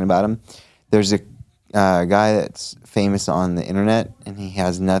keep talking about him, there's a guy that's famous on the internet, and he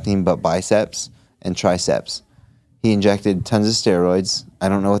has nothing but biceps and triceps. He injected tons of steroids. I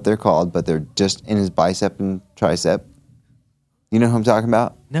don't know what they're called, but they're just in his bicep and tricep. You know who I'm talking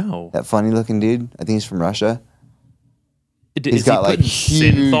about? No. That funny looking dude. I think he's from Russia. He's got like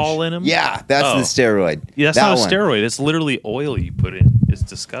huge synthol in him. Yeah, that's the steroid. Yeah, that's not a steroid. It's literally oil you put in. It's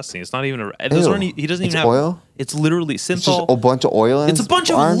disgusting. It's not even he doesn't even have oil. It's literally synthol. It's just a bunch of oil in It's a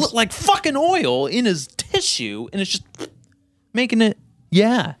bunch arms? of like fucking oil in his tissue, and it's just making it.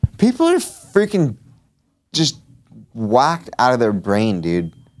 Yeah, people are freaking just whacked out of their brain,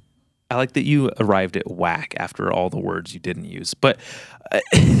 dude. I like that you arrived at whack after all the words you didn't use, but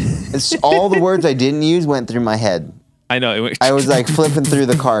it's all the words I didn't use went through my head. I know. I was like flipping through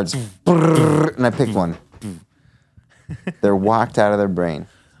the cards, and I picked one. They're whacked out of their brain.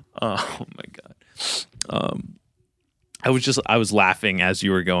 Oh my god! I was laughing as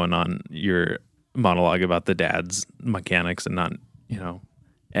you were going on your monologue about the dad's mechanics and not,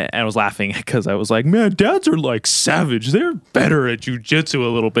 And I was laughing because I was like, man, dads are like savage. They're better at jiu-jitsu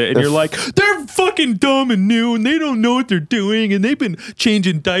a little bit. And you're like, they're fucking dumb and new and they don't know what they're doing. And they've been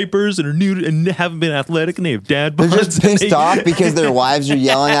changing diapers and are new and haven't been athletic and they have dad bods. They're just pissed off because their wives are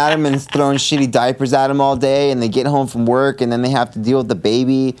yelling at them and throwing shitty diapers at them all day. And they get home from work and then they have to deal with the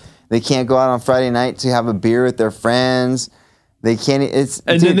baby. They can't go out on Friday night to have a beer with their friends. They can't.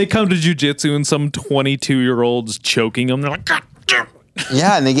 Then they come to jiu-jitsu and some 22-year-old's choking them. They're like, God damn.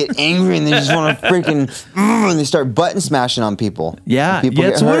 Yeah, and they get angry and they just want to freaking and they start button smashing on people. Yeah,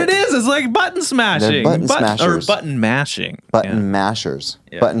 that's what it is. It's like button smashing. They're button smashers. Or button mashing. Button mashers.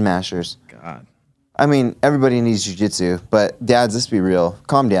 Yeah. Button mashers. God. I mean, everybody needs jiu-jitsu, but dads, let's be real.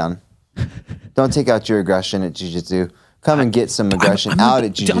 Calm down. Don't take out your aggression at jiu-jitsu. Come and get some aggression out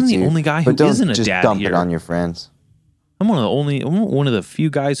at jiu-jitsu. I'm the only guy who isn't a dad here. Just dump it on your friends. I'm one of the few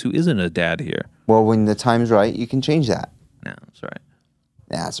guys who isn't a dad here. Well, when the time's right, you can change that. No, that's right.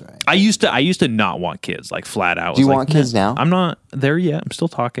 That's right. I used to not want kids, like flat out. Do you Was like, want kids now? I'm not there yet. I'm still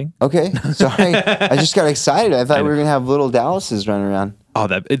talking. Okay. Sorry. I just got excited. I thought we were going to have little Dallases running around. Oh,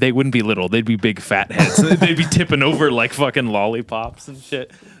 that they wouldn't be little. They'd be big fat heads. They'd be tipping over like fucking lollipops and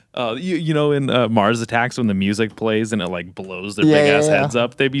shit. You know, in Mars Attacks, when the music plays and it like blows their big ass heads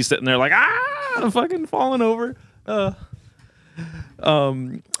up, they'd be sitting there like fucking falling over.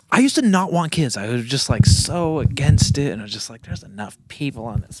 I used to not want kids. I was just like so against it, and I was just like, there's enough people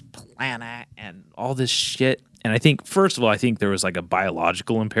on this planet and all this shit. And I think, first of all, I think there was like a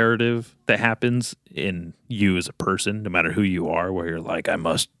biological imperative that happens in you as a person, no matter who you are, where you're like, I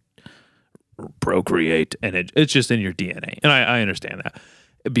must procreate, and it's just in your DNA. And I understand that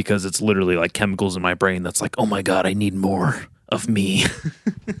because it's literally like chemicals in my brain that's like, oh my God, I need more of me.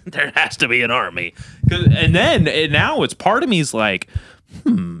 There has to be an army. And now it's part of me is like,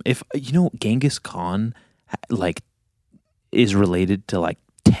 if you know Genghis Khan like is related to like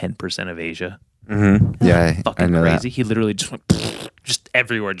 10% of Asia. Mm-hmm. Yeah, fucking I know crazy. that. He literally just went just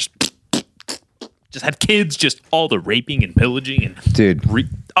everywhere, just had kids, just all the raping and pillaging and Dude.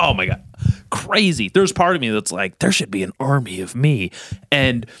 Oh my God, crazy. There's part of me that's like, there should be an army of me,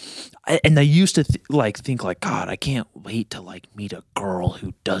 and I used to think like, God, I can't wait to like meet a girl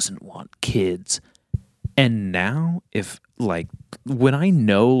who doesn't want kids. And now, if like when I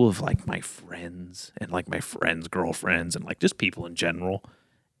know of like my friends and like my friends' girlfriends and like just people in general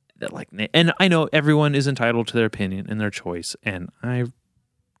that like, and I know everyone is entitled to their opinion and their choice, and I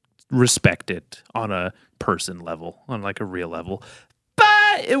respect it on a person level, on like a real level.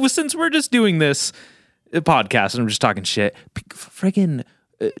 But it was, since we're just doing this podcast and I'm just talking shit, friggin'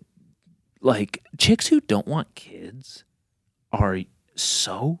 like chicks who don't want kids are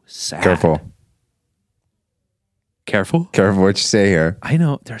so sad. Careful what you say here. I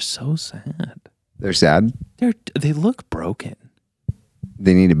know, they're so sad. They're sad. They look broken.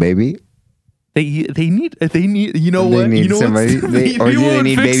 They need a baby. They need you know They what? need You know somebody. what? They, or You do know they what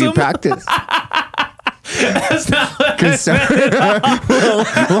need fix baby them? practice? That's not what I Because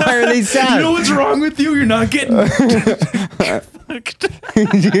why are they sad? You know what's wrong with you? You're not getting fucked.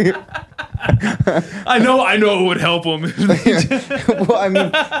 I know it would help them. Well, I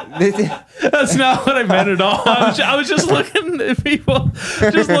mean, That's not what I meant at all. I was just looking at people,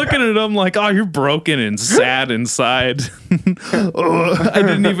 just looking at them like, oh, you're broken and sad inside.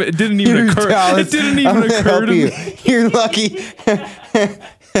 It didn't even occur. Dallas, It didn't I'm even gonna occur help to you. me. You're lucky.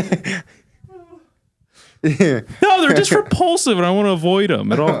 No, they're just repulsive, and I want to avoid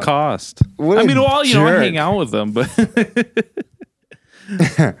them at all costs. What I a mean, well, I jerk. hang out with them, but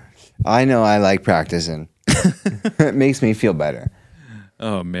I know I like practicing. It makes me feel better.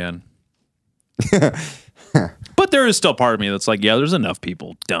 oh man. But there is still part of me that's like, yeah, there's enough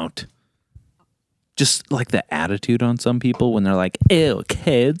people don't. Just like the attitude on some people when they're like, ew,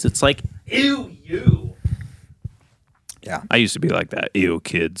 kids. It's like, ew, you. Yeah. I used to be like that. Ew,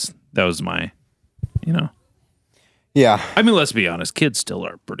 kids. That was my, Yeah. I mean, let's be honest. Kids still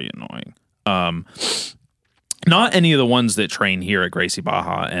are pretty annoying. Not any of the ones that train here at Gracie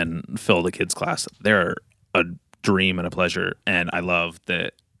Baja and fill the kids class. They're a dream and a pleasure. And I love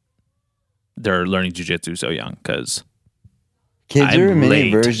that they're learning jiu-jitsu so young because Kids are a mini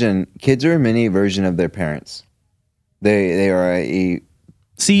late. version. Kids are a mini version of their parents. They are a.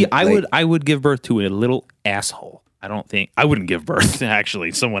 see, Like- I would give birth to a little asshole. I wouldn't give birth.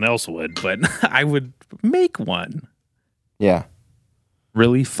 Actually, someone else would, but I would make one. Yeah.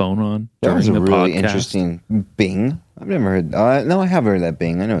 Really, phone on That during was a the really podcast? interesting Bing. I've never heard. No, I have heard that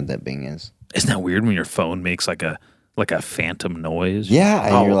Bing. I know what that Bing is. Isn't that weird when your phone makes like a phantom noise? Yeah,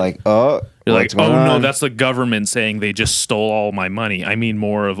 and you're like, oh, You're what's like, oh going no, on? that's the government saying they just stole all my money. I mean,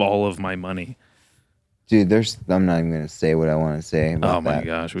 more of all of my money. Dude, I'm not even going to say what I want to say about Oh my that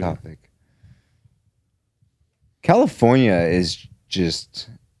gosh, we- topic. California is just.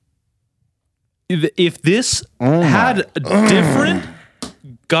 If this Oh had a different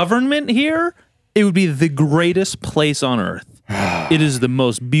government here, it would be the greatest place on earth. It is the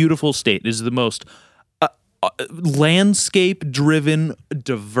most beautiful state. It is the most landscape-driven,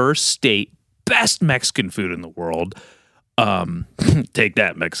 diverse state. Best Mexican food in the world. Take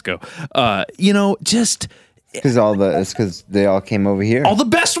that, Mexico. Just It's because they all came over here. all the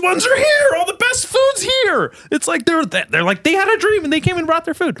best ones are here. All the best food's here. It's like they're like they had a dream and they came and brought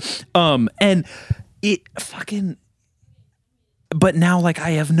their food. And it fucking. But now, like, I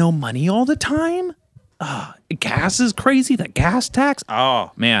have no money all the time. Gas is crazy. The gas tax.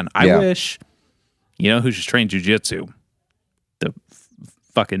 Oh man, I Yeah. wish. You know who should train jujitsu? The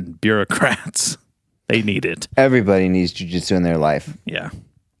fucking bureaucrats. They need it. Everybody needs jiu-jitsu in their life. Yeah.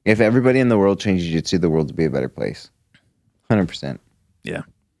 If everybody in the world trained jiu-jitsu, the world would be a better place. 100%. Yeah.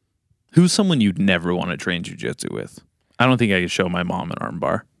 Who's someone you'd never want to train jujitsu with? I don't think I could show my mom an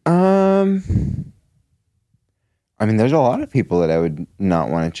armbar. I mean, there's a lot of people that I would not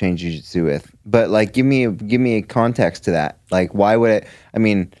want to train jiu-jitsu with. But like, give me a context to that. Like, why would it? I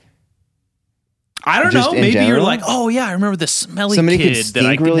mean, I don't just know. in Maybe you're general? like, oh yeah, I remember the smelly somebody kid could that I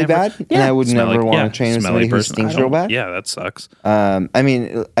stink could really never, bad, and I would never want to train with smelly somebody who person. stinks I don't- real bad. Yeah, that sucks. I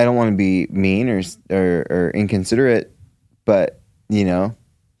mean, I don't want to be mean or inconsiderate, but you know,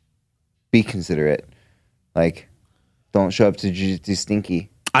 be considerate. Like, don't show up to jiu-jitsu stinky.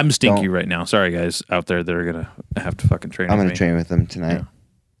 I'm stinky Don't. right now. Sorry, guys out there that are gonna have to fucking train. I'm with gonna me. train with them tonight. Yeah.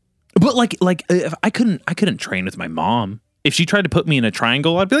 But like if I couldn't train with my mom. If she tried to put me in a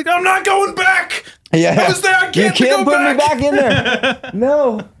triangle, I'd be like, I'm not going back. Yeah, I was there. I can't you can't go put me back. back in there.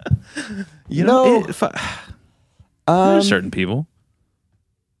 No, You know, No. there's certain people,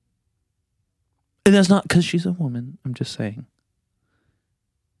 and that's not because she's a woman. I'm just saying,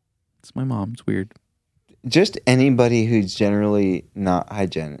 it's my mom. It's weird. just anybody who's generally not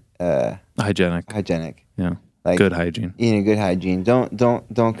hygienic. Hygienic. Yeah. Like Good hygiene. good hygiene. Don't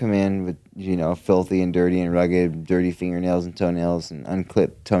come in with filthy and dirty and rugged, dirty fingernails and toenails and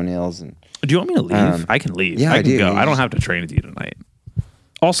unclipped toenails and. Do you want me to leave? I can leave. yeah, I I can do. go. You I don't just- have to train with you tonight.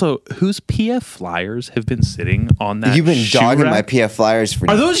 Also, whose PF flyers have been sitting on that? You've been shoe dogging my rack? PF flyers for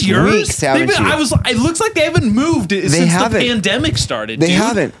Are those yours? weeks, haven't They've been- you? It looks like they haven't moved since haven't. the pandemic started. They dude.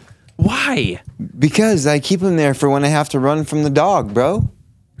 haven't. Why? Because I keep them there for when I have to run from the dog, bro.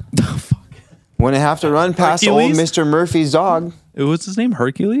 When I have to run past old Hercules? Mr. Murphy's dog, What's his name?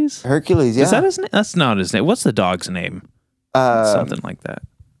 Hercules? Hercules. Yeah, Is that his name? That's not his name. What's the dog's name? Something like that.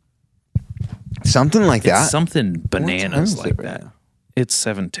 something like that? It's something time bananas is it like right that. now? It's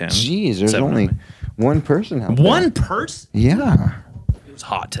 7:10. Jeez, there's 7:09. only one person out there. One person. Yeah, It was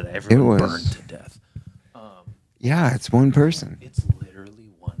hot today. Everyone was. burned to death. yeah, it's one person. It's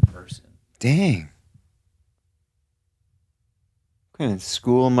literally one person. Dang. What kind of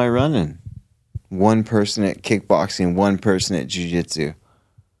school am I running? One person at kickboxing, one person at jiu-jitsu.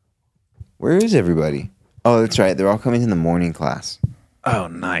 Where is everybody? Oh, that's right. They're all coming in the morning class. Oh,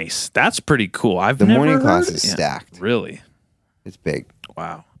 nice. That's pretty cool. I've The never morning heard class it. is Yeah. stacked. Really? It's big.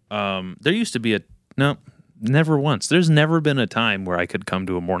 Wow. There used to be never once. There's never been a time where I could come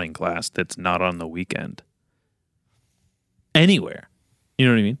to a morning class that's not on the weekend. Anywhere. You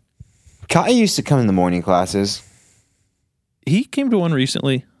know what I mean? Kai used to come in the morning classes. He came to one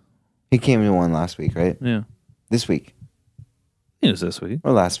recently. He came to one last week, right? Yeah. This week It was this week.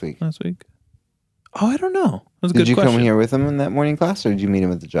 or last week? Last week. Oh, I don't know. That's a Did good you question. come here with him in that morning class, or did you meet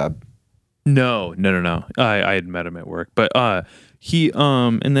him at the job? No. I had met him at work, but he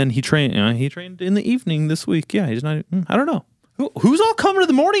and then he trained. He trained in the evening this week. Yeah, he's not. I don't know who's all coming to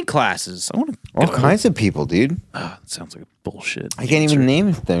the morning classes. I want to. All kinds of people, dude. That sounds like bullshit. I can't even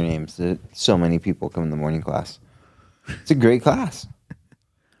name their names. So many people come in the morning class. It's a great class.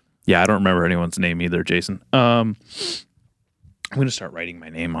 Yeah, I don't remember anyone's name either, Jason. I'm gonna start writing my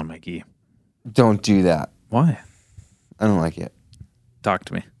name on my gi. Don't do that. Why? I don't like it. Talk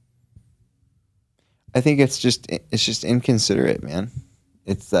to me. I think it's just inconsiderate, man.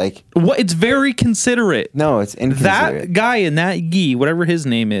 It's like, What? It's very considerate. no, it's inconsiderate. That guy in that gi, whatever his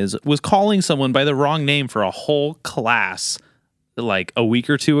name is, was calling someone by the wrong name for a whole class like a week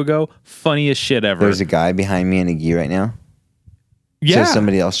or two ago. Funniest shit ever. There's a guy behind me in a gi right now. yeah. So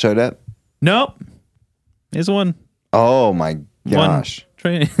somebody else showed up. Nope. Here's one. Oh my gosh. One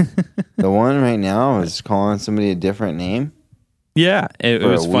train. The one right now is calling somebody a different name. Yeah. It For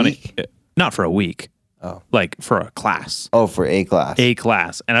was a funny. week? Not for a week. Oh. Like for a class. Oh, for A class. A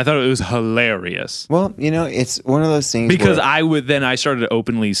class. And I thought it was hilarious. Well, it's one of those things Because where, I started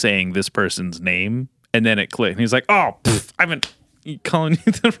openly saying this person's name, and then it clicked. And he's like, "Oh, I've been calling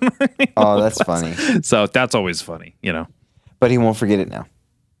you the name." Oh, that's funny. So that's always funny, But he won't forget it now.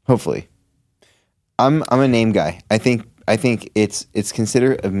 Hopefully. I'm a name guy. I think it's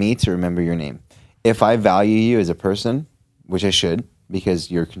considerate of me to remember your name. If I value you as a person, which I should,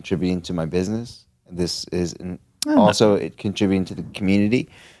 because you're contributing to my business, this is also contributing to the community.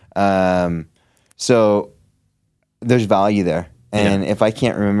 So there's value there. And if I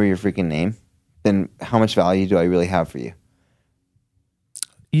can't remember your freaking name, then how much value do I really have for you?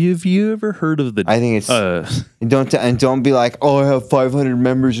 Have you ever heard of the? I think it's don't be like, oh, I have 500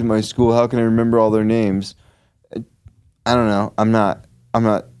 members in my school. How can I remember all their names? I don't know. I'm not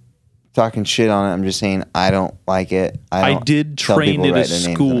talking shit on it. I'm just saying I don't like it. I don't did tell train people to at a write their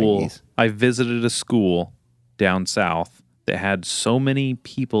names on their school. keys. I visited a school down south that had so many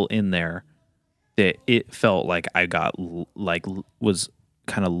people in there that it felt like I got was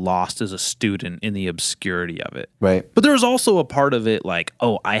kind of lost as a student in the obscurity of it. Right. But there was also a part of it like,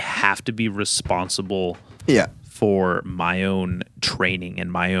 oh, I have to be responsible Yeah. for my own training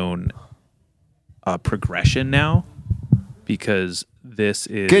and my own progression now, because this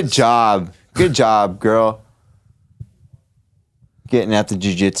is Good job. Good job, girl. Getting at the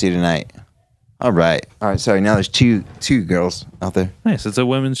jiu-jitsu tonight. All right. Sorry. Now there's two girls out there. Nice. It's a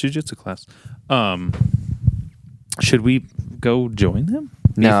women's jiu-jitsu class. Should we go join them?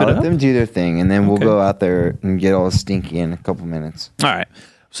 No, Beef it let up? them do their thing, and then we'll Okay. go out there and get all stinky in a couple minutes. All right.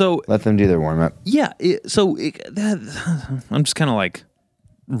 So Let them do their warm-up. yeah, I'm just kind of like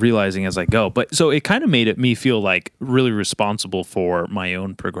realizing as I go, but so it kind of made me feel like really responsible for my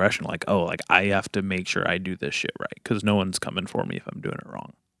own progression. Like, oh, like I have to make sure I do this shit right because no one's coming for me if I'm doing it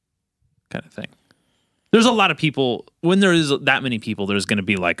wrong, kind of thing. There's a lot of people. When there is that many people, there's going to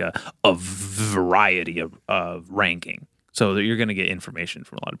be like a variety of ranking. So that you're going to get information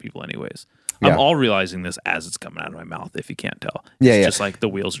from a lot of people anyways. Yeah. I'm all realizing this as it's coming out of my mouth, if you can't tell. Yeah, It's yeah. just like the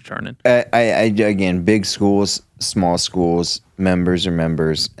wheels are turning. Again, big schools, small schools, members are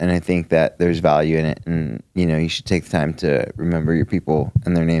members, and I think that there's value in it, and you should take the time to remember your people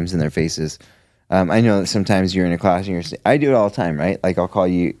and their names and their faces. I know that sometimes you're in a class and I do it all the time, right? Like I'll call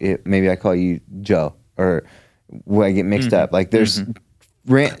you, maybe I call you Joe, or when I get mixed up. Like there's,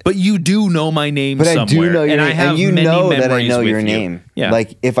 But you do know my name but somewhere. I do know your and name, I have and you many know that I memories know with your you. name. Yeah.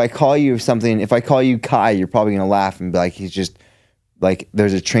 Like if I call you something, if I call you Kai, you're probably gonna laugh and be like, he's just like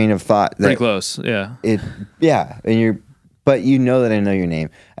there's a train of thought. Pretty That close. Yeah. But you know that I know your name.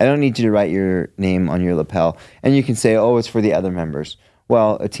 I don't need you to write your name on your lapel, and you can say, "Oh, it's for the other members."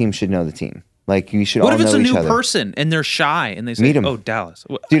 Well, a team should know the team. Like you should What all if it's know a each new other. person and they're shy and they say, Meet 'em. "Oh, Dallas."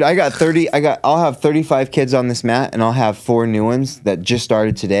 Dude, I'll have 35 kids on this mat, and I'll have 4 new ones that just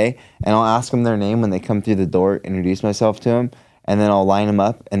started today, and I'll ask them their name when they come through the door, introduce myself to them, and then I'll line them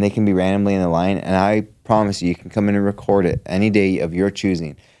up, and they can be randomly in the line, and I promise you can come in and record it any day of your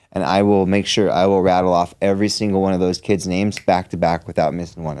choosing, and I will make sure I will rattle off every single one of those kids' names back to back without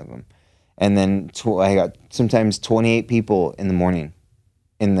missing one of them. And then I got sometimes 28 people in the morning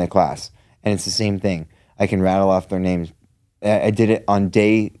in the class, and it's the same thing. I can rattle off their names. I did it on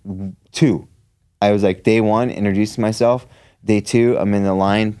day 2. I was like, day 1, introduced myself. Day 2, I'm in the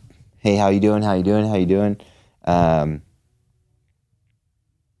line. Hey, how you doing? How you doing? How you doing? I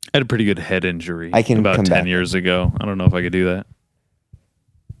had a pretty good head injury I can about come 10 back. years ago. I don't know if I could do that.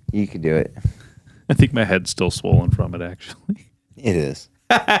 You could do it. I think my head's still swollen from it, actually. It is.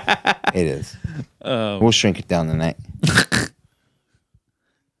 It is. We'll shrink it down tonight.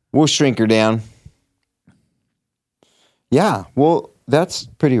 We'll shrink her down. Yeah, well, that's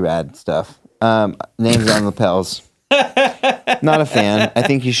pretty rad stuff. Names on lapels. Not a fan. I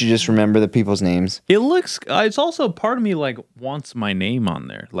think you should just remember the people's names. It looks, it's also part of me like wants my name on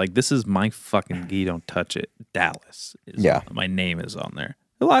there. Like, this is my fucking gi, don't touch it. Dallas. Yeah. My name is on there.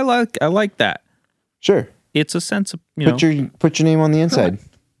 I like that. Sure. It's a sense of, you know. Put your name on the inside.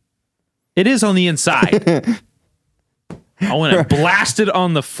 It is on the inside. I want to blast it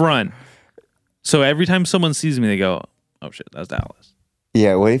on the front. So every time someone sees me, they go, "Oh shit, that's Dallas."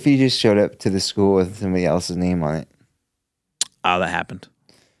 Yeah, what if you just showed up to the school with somebody else's name on it? Oh, that happened.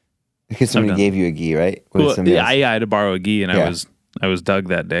 Because somebody done. gave you a gi, right? With Well, somebody yeah, else? I had to borrow a gi, and Yeah. I was Doug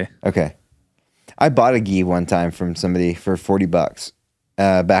that day. Okay. I bought a gi one time from somebody for $40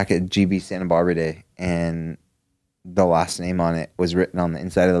 back at GB Santa Barbara Day, and the last name on it was written on the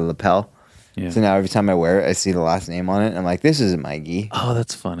inside of the lapel. Yeah. So now every time I wear it, I see the last name on it, and I'm like, this isn't my gi. Oh,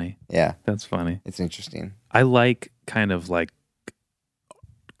 that's funny. Yeah, That's funny. it's interesting. I like kind of like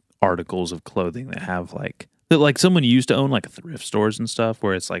articles of clothing that have like that, like someone used to own like thrift stores and stuff,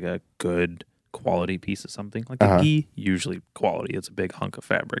 where it's like a good quality piece of something. Like a gi, usually quality. It's a big hunk of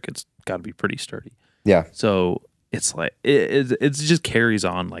fabric. It's got to be pretty sturdy. Yeah. So it's like it just carries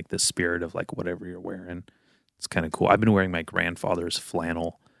on like the spirit of like whatever you're wearing. It's kind of cool. I've been wearing my grandfather's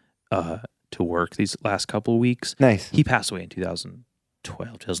flannel to work these last couple of weeks. Nice. He passed away in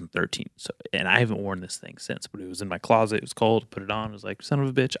 2012, 2013. So, and I haven't worn this thing since, but it was in my closet. It was cold. Put it on. I was like, son of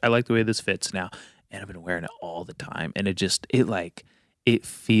a bitch. I like the way this fits now. And I've been wearing it all the time. And it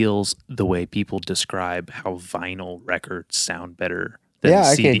feels the way people describe how vinyl records sound better than Yeah,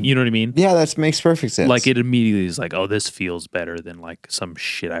 CD. okay. You know what I mean? Yeah, that makes perfect sense. Like it immediately is like, oh, this feels better than like some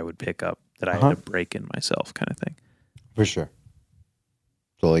shit I would pick up that I had to break in myself kind of thing. For sure.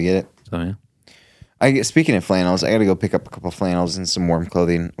 Totally get it. So yeah. Speaking of flannels, I got to go pick up a couple flannels and some warm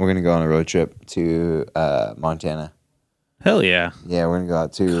clothing. We're gonna go on a road trip to Montana. Hell yeah. Yeah, we're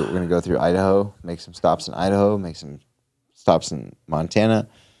gonna go through Idaho, make some stops in Idaho, make some stops in Montana,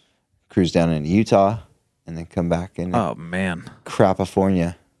 cruise down into Utah, and then come back and Oh man,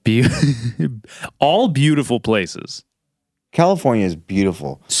 Crapafornia. All beautiful places. California is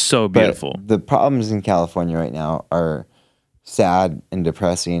beautiful. So but beautiful. the problems in California right now are sad and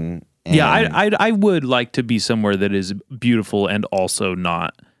depressing. And Yeah, I would like to be somewhere that is beautiful and also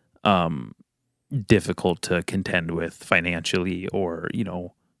not difficult to contend with financially or,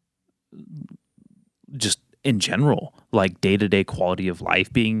 just in general, like day-to-day quality of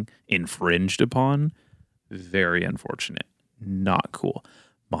life being infringed upon. Very unfortunate. Not cool.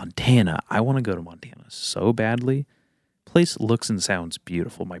 Montana. I want to go to Montana so badly. Place looks and sounds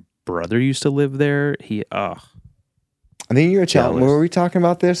beautiful. My brother used to live there. I think you were telling. Jealous. Were we talking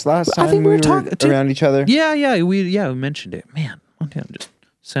about this last I time think we were talking around each other? Yeah, we mentioned it. Man, Montana just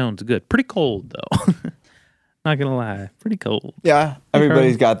sounds good. Pretty cold though. Not gonna lie, pretty cold. Yeah,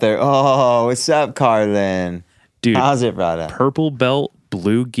 everybody's got their. Oh, what's up, Carlin? Dude, How's it, brother? purple belt,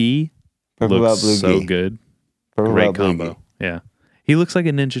 blue gi. Purple looks belt, blue so gi. good. Purple Great belt, blue combo. gi. Yeah, he looks like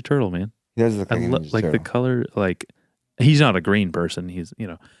a Ninja Turtle, man. He does look like a Ninja like the Turtle. color. Like he's not a green person. He's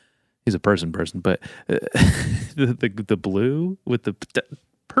he's a person, but the blue with the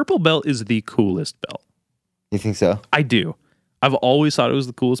purple belt is the coolest belt. You think so? I do. I've always thought it was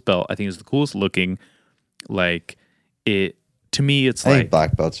the coolest belt. I think it's the coolest looking. Like it to me, it's I like think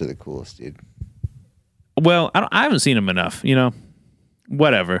black belts are the coolest, dude. well, I haven't seen them enough.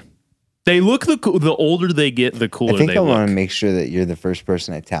 Whatever. They look the older they get, the cooler I think they I look. want to make sure that you're the first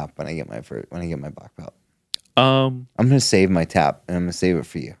person I tap when I get my black belt. Um, I'm gonna save my tap and I'm gonna save it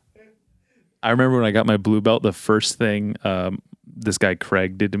for you. I remember when I got my blue belt, the first thing this guy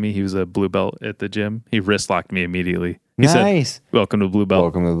Craig did to me, he was a blue belt at the gym. He wrist locked me immediately. He Nice. said, "Welcome to blue belt."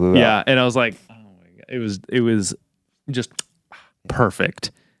 Welcome to blue belt. Yeah, and I was like, "Oh my god!" It was just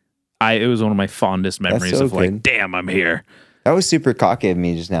perfect. It was one of my fondest memories so of like, good. damn, I'm here. That was super cocky of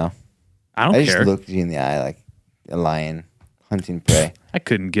me just now. I don't I care. just looked you in the eye like a lion hunting prey. I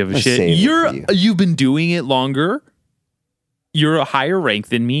couldn't give a Let's shit. save it for You've been doing it longer. You're a higher rank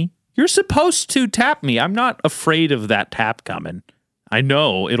than me. You're supposed to tap me. I'm not afraid of that tap coming. I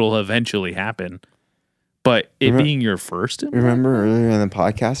know it'll eventually happen. But it being your first, Remember earlier in the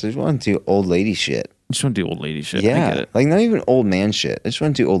podcast, I just wanted to do old lady shit. I just want to do old lady shit. I Yeah, get it. like not even old man shit. I just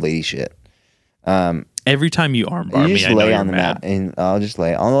want to do old lady shit. Every time you armbar You me, just I know lay you're on the mad. mat, and I'll just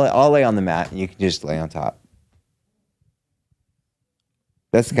lay. I'll lay on the mat, and you can just lay on top.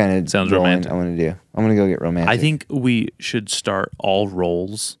 That's the kind of Sounds rolling romantic. I want to do. I'm gonna go get romantic. I think we should start all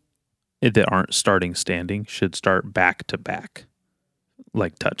rolls that aren't starting standing should start back to back,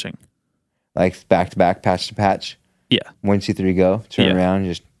 like touching. like back to back, patch to patch. Yeah, 1, 2, 3, go. Turn Yeah. around,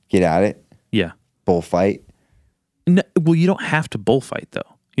 just get at it. yeah. Bullfight. No, well, you don't have to bullfight though.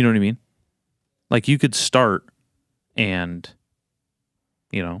 You know what I mean? Like you could start and,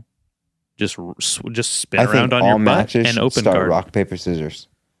 just spin I around think on all your butt matches and open start guard. rock paper scissors,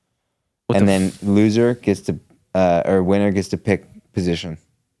 What and the then loser gets to or winner gets to pick position.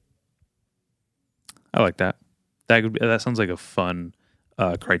 I like that. That sounds like a fun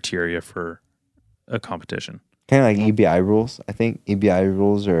criteria for a competition. Kind of like EBI rules. I think EBI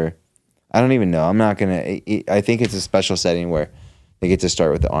rules are. I don't even know. I'm not gonna. I think it's a special setting where they get to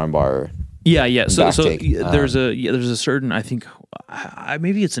start with the armbar. Yeah. So Back take. there's a certain, I think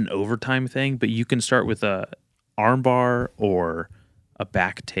maybe it's an overtime thing, but you can start with a armbar or a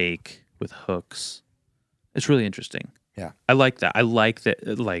back take with hooks. It's really interesting. Yeah. I like that. I like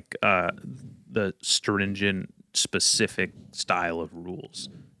that. Like the stringent, specific style of rules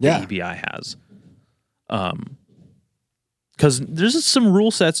Yeah. that EBI has. Because there's some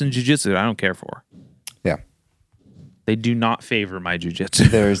rule sets in jiu-jitsu that I don't care for. Yeah. They do not favor my jiu-jitsu.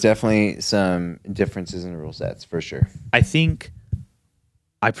 There's definitely some differences in the rule sets for sure. I think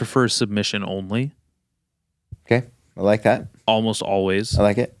I prefer submission only, Okay, I like that. almost always, I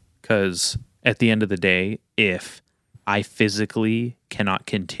like it. because at the end of the day, if I physically cannot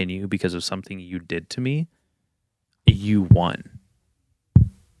continue because of something you did to me, you won.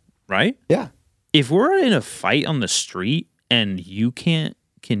 Right? Yeah. If we're in a fight on the street and you can't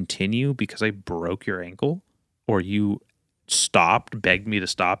continue because I broke your ankle, or you begged me to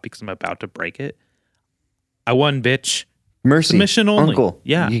stop because I'm about to break it, I won, bitch. Mercy. Submission only. Uncle.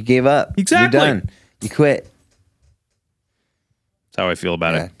 Yeah. You gave up. Exactly. You're done. You quit. That's how I feel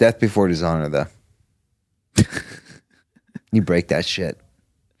about Yeah. it. Death before dishonor, though. You break that shit.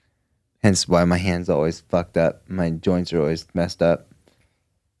 Hence why my hand's always fucked up. My joints are always messed up.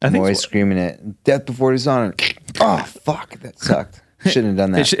 I I'm think always screaming it. Death before dishonor. Oh, fuck. That sucked. Shouldn't have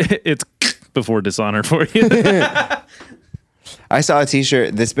done that. it's before dishonor for you. I saw a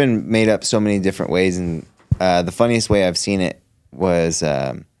t-shirt that's been made up so many different ways, and the funniest way I've seen it was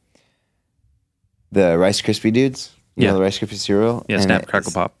the Rice Krispie dudes. You Yeah. know the Rice Krispie cereal? Yeah, And Snap, it's-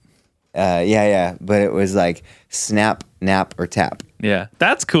 Crackle, Pop. Yeah. But it was like snap, nap, or tap. Yeah,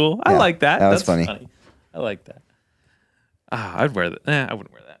 that's cool. I Yeah, like that. that was That's funny. I like that. I'd wear that. I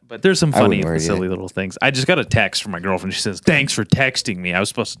wouldn't wear that. But there's some I wouldn't funny, wear it silly either. little things. I just got a text from my girlfriend. She says, "Thanks for texting me." I was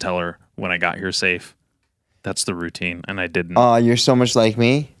supposed to tell her when I got here safe. That's the routine, and I didn't. Oh, you're so much like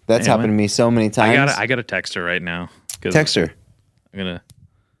me. That's Am I? happened to me so many times. I got to text her right now. 'Cause Text her. I'm gonna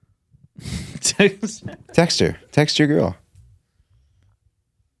text. Text her. Text your girl.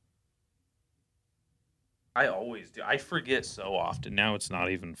 I always do. I forget so often. Now it's not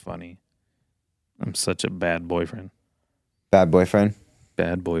even funny. I'm such a bad boyfriend. Bad boyfriend.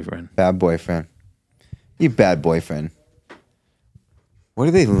 Bad boyfriend. Bad boyfriend. You bad boyfriend. What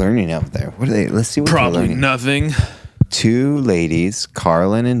are they learning out there? What are they? Let's see what they're Probably learning. nothing. Two ladies,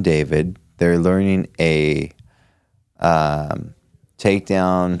 Carlin and David. They're learning a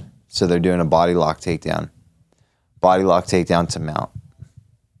takedown. So they're doing a body lock takedown. Body lock takedown to mount.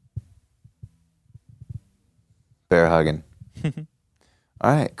 Bear hugging.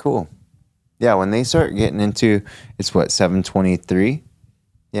 All right, cool. Yeah, when they start getting into, it's what, 7:23?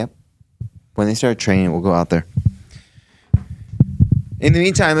 Yep. When they start training, we'll go out there. In the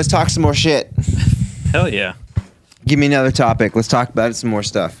meantime, let's talk some more shit. Hell yeah. Give me another topic. Let's talk about some more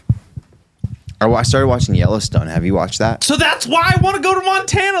stuff. I started watching Yellowstone. Have you watched that? So that's why I want to go to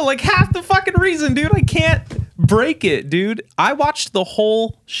Montana. Like half the fucking reason, dude. I can't break it, dude. I watched the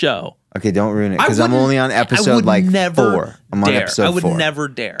whole show. Okay, don't ruin it I because I'm wouldn't- only on I episode would like never 4. I'm on dare. episode I would 4. never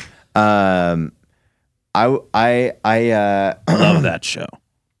dare. I Love that show.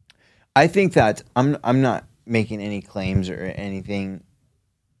 I think that I'm not making any claims or anything.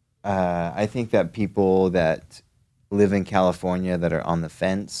 I think that people that live in California that are on the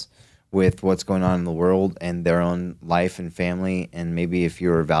fence with what's going on in the world and their own life and family, and maybe if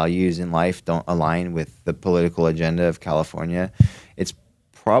your values in life don't align with the political agenda of California, it's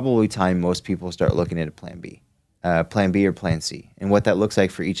probably time most people start looking at a plan B or plan C. And what that looks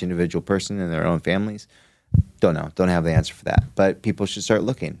like for each individual person and their own families, don't know. Don't have the answer for that. But people should start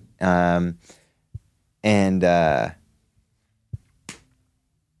looking. I'm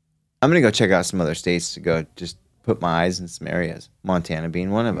going to go check out some other states to go just put my eyes in some areas, Montana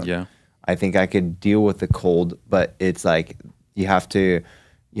being one of them. Yeah. I think I could deal with the cold, but it's like you have to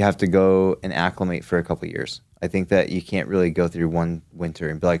go and acclimate for a couple of years. I think that you can't really go through one winter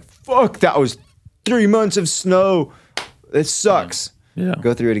and be like, fuck, that was 3 months of snow. It sucks. Yeah.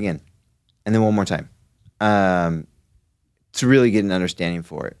 Go through it again. And then one more time. To really get an understanding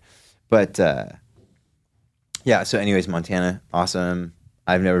for it. But yeah, so anyways, Montana, awesome.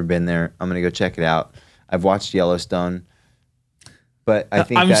 I've never been there. I'm going to go check it out. I've watched Yellowstone. But I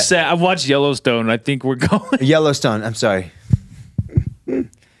think I'm sad. I've watched Yellowstone. I think we're going. Yellowstone. I'm sorry.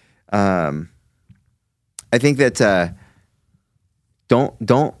 I think that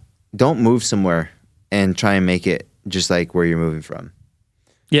don't move somewhere and try and make it just like where you're moving from.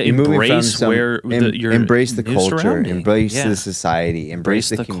 Yeah, You're moving from embrace some- where your embrace the new culture, surrounding. embrace Yeah. the society, embrace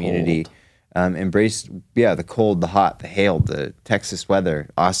the community, embrace the cold, the hot, the hail, the Texas weather,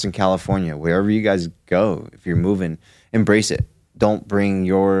 Austin, California, wherever you guys go. If you're moving, embrace it. Don't bring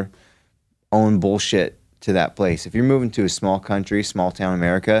your own bullshit to that place. If you're moving to a small country, small town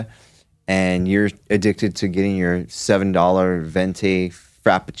America, and you're addicted to getting your $7 venti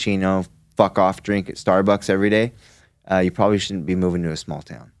frappuccino fuck off drink at Starbucks every day, you probably shouldn't be moving to a small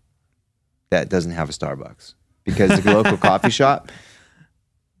town that doesn't have a Starbucks, because the local coffee shop,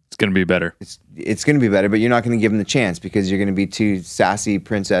 It's gonna be better. it's going to be better, but you're not going to give them the chance because you're going to be too sassy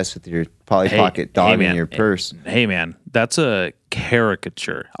princess with your Polly Pocket dog in man. your purse. Hey man, that's a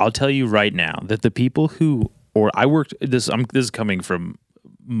caricature. I'll tell you right now that the people who, or I worked this. This is coming from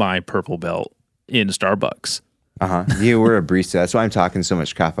my purple belt in Starbucks. You were a barista. That's why I'm talking so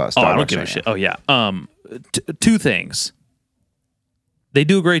much crap about Starbucks. Oh, I don't give a right shit. now. Oh yeah. Two things. They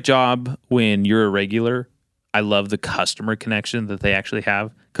do a great job when you're a regular. I love the customer connection that they actually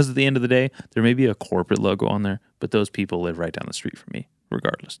have, because at the end of the day, there may be a corporate logo on there, but those people live right down the street from me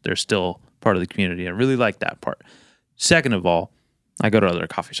regardless. They're still part of the community. I really like that part. Second of all, I go to other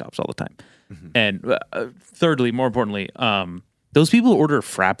coffee shops all the time. And thirdly, more importantly, those people who order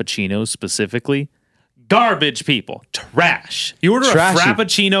frappuccinos specifically, garbage people, trash. You order Trashy. a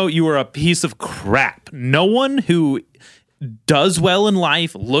frappuccino, you are a piece of crap. No one who does well in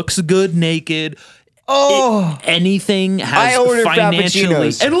life, looks good naked, anything has I ordered financially,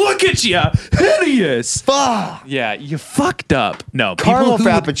 frappuccinos. and look at you, hideous. Fuck. Yeah, you fucked up. No, Caramel people who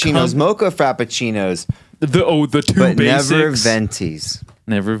would frappuccinos, mocha frappuccinos, the two but basics. never ventis.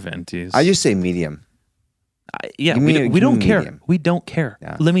 Never ventis. I just say medium. Yeah, Give me we don't care. medium. We don't care.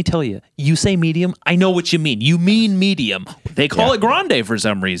 Yeah. Let me tell you. You say medium, I know what you mean. You mean medium. They call it grande for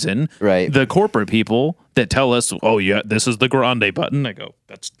some reason. Right. The corporate people that tell us, oh yeah, this is the grande button. I go,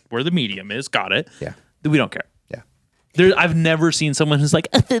 that's where the medium is. Got it. Yeah. We don't care. Yeah. I've never seen someone who's like,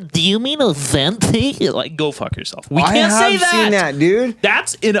 do you mean authentic? Like, go fuck yourself. We can't I say have that. seen that, dude.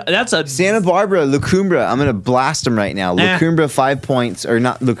 That's a Santa Barbara, La Cumbra. I'm gonna blast them right now. La Cumbra 5 points, or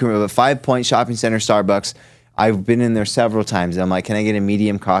not La Cumbra, but 5 Point Shopping Center, Starbucks. I've been in there several times. I'm like, can I get a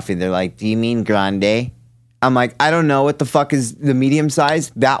medium coffee? They're like, do you mean grande? I'm like, I don't know what the fuck is the medium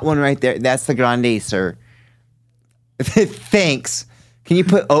size. That one right there, that's the grande, sir. Thanks. Can you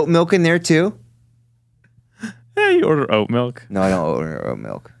put oat milk in there too? Hey, you order oat milk. No, I don't order oat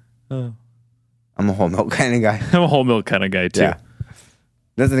milk. Oh. I'm a whole milk kind of guy. I'm a whole milk kind of guy too. Yeah.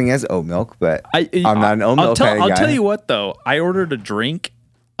 Nothing against oat milk, but I'm not an oat I'll milk tell, kind of guy. I'll tell you what though, I ordered a drink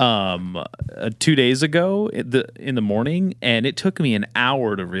 2 days ago in the morning, and it took me an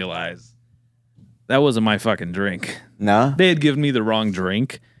hour to realize that wasn't my fucking drink. No? They had given me the wrong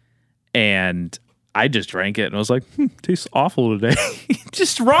drink, and I just drank it, and I was like, tastes awful today.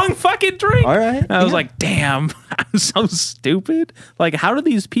 Just wrong fucking drink. All right. And I was like, damn, I'm so stupid. Like, how do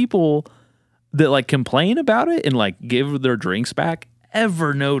these people that like complain about it and like give their drinks back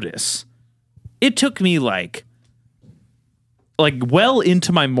ever notice? It took me like well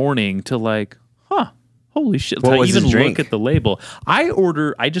into my morning to like, holy shit. What to was even his drink? look at the label.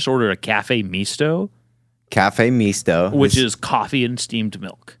 I just ordered a cafe misto, Cafe Misto. which is coffee and steamed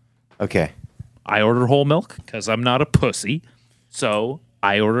milk. Okay. I ordered whole milk because I'm not a pussy. So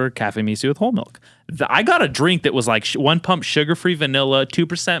I ordered cafe misto with whole milk. I got a drink that was like 1 pump sugar-free vanilla,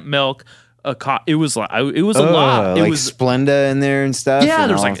 2% milk. It was like it was a lot. It like was Splenda in there and stuff. yeah. and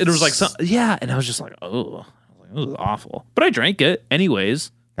There was all- like and I was just like, oh, it was awful. But I drank it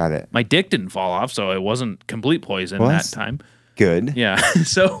anyways. Got it. My dick didn't fall off, so it wasn't complete poison Well, that that's- time. Good. Yeah.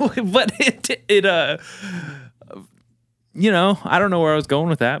 So, but it you know, I don't know where I was going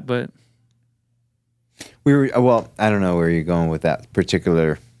with that, but We were I don't know where you're going with that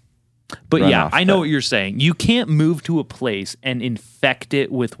particular. yeah, runoff, I know but- what you're saying. You can't move to a place and infect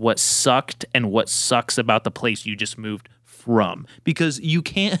it with what sucked and what sucks about the place you just moved from, because you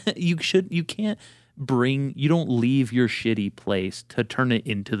can't you don't leave your shitty place to turn it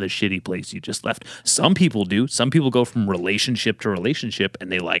into the shitty place you just left. Some people do. Some people go from relationship to relationship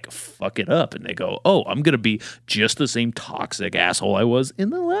and they like fuck it up and they go, oh, I'm going to be just the same toxic asshole I was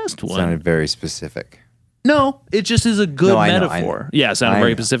in the last one. Sounded very specific. No, it just is a good No, I know, metaphor. Yeah, it sounded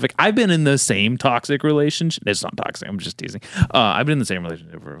very know. specific. I've been in the same toxic relationship. It's not toxic. I'm just teasing. I've been in the same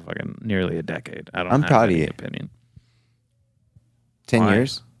relationship for fucking nearly a decade. I don't I'm have proud of any you. opinion. 10 Why?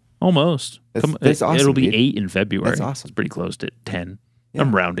 years. Almost. That's awesome, It'll be dude. 8 in February. That's awesome. It's pretty close to 10. Yeah.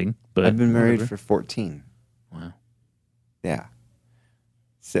 I'm rounding, but I've been married whatever. for 14. Wow. Yeah.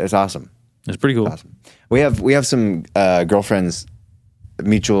 It's awesome. It's pretty cool. Awesome. We have some girlfriends,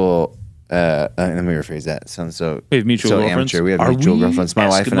 mutual. Let me rephrase that. Sounds so. We have mutual so girlfriends? amateur. We have Are mutual we girlfriends. My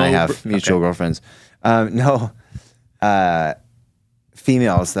wife and I Eskimo have mutual okay. girlfriends. No,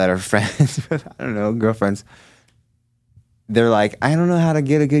 females that are friends with, I don't know, girlfriends. They're like, I don't know how to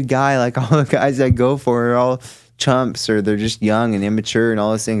get a good guy. Like all the guys I go for are all chumps, or they're just young and immature and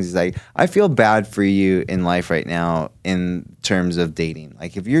all those things. It's like, I feel bad for you in life right now in terms of dating.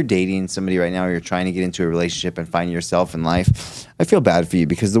 Like if you're dating somebody right now, or you're trying to get into a relationship and find yourself in life, I feel bad for you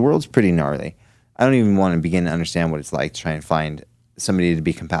because the world's pretty gnarly. I don't even want to begin to understand what it's like to try and find somebody to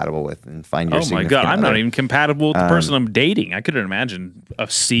be compatible with and find your Oh my significant God. I'm not other. even compatible with the person I'm dating. I couldn't imagine a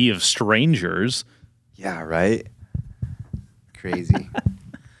sea of strangers. Yeah, right? Crazy.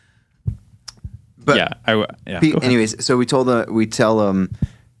 But yeah. Pete, go ahead. anyways, so we tell them,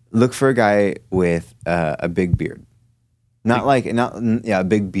 look for a guy with a big beard, a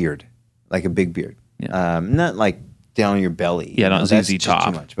big beard, like a big beard. Yeah. Not like down your belly. Yeah, not that's ZZ just Top.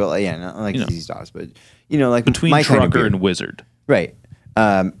 too much. But like, yeah, not like You know. ZZ Tops, but like Between my kind of trucker beard. and wizard. Right.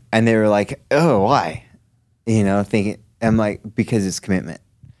 And they were like, oh, why? Thinking, I'm like, because it's commitment.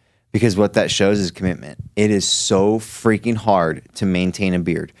 Because what that shows is commitment. It is so freaking hard to maintain a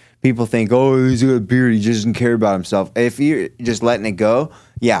beard. People think, oh, he's got a beard, he just doesn't care about himself. If you're just letting it go,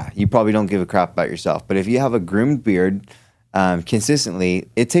 yeah, you probably don't give a crap about yourself. But if you have a groomed beard consistently,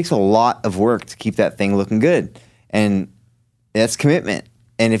 it takes a lot of work to keep that thing looking good. And that's commitment.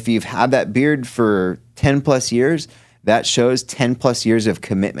 And if you've had that beard for 10 plus years, that shows 10 plus years of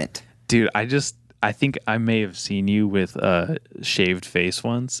commitment. Dude, I think I may have seen you with a shaved face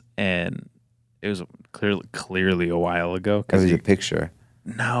once, and it was clearly a while ago. That was a picture.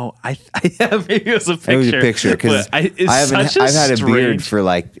 No, maybe it was a picture. It was a picture because but I've had a beard for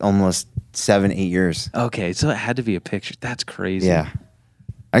like almost 7, 8 years. Okay, so it had to be a picture. That's crazy. Yeah.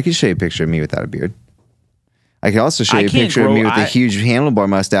 I can show you a picture of me without a beard. I can also show I you a can't picture of grow- me with a I- huge handlebar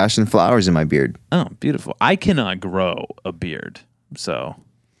mustache and flowers in my beard. Oh, beautiful. I cannot grow a beard, so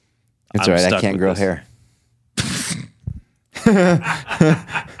It's I'm all right. I stuck can't with grow this. hair.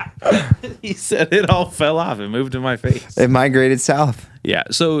 He said it all fell off. It moved to my face. It migrated south. Yeah,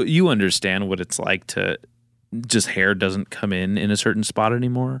 so you understand what it's like to just hair doesn't come in a certain spot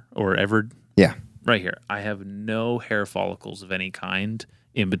anymore or ever. Yeah. Right here, I have no hair follicles of any kind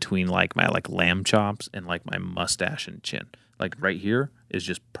in between like my like lamb chops and like my mustache and chin. Like right here is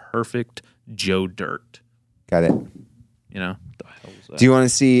just perfect Joe Dirt. Got it. You know? The hell is that? Do you want to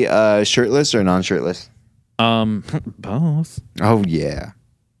see shirtless or non-shirtless? Both. Oh, yeah.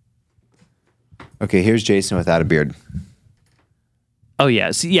 Okay, here's Jason without a beard. Oh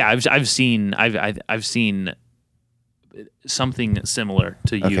yeah, see, yeah. I've seen something similar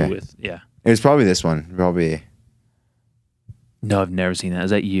to you Okay. with It was probably this one. Probably. No, I've never seen that. Is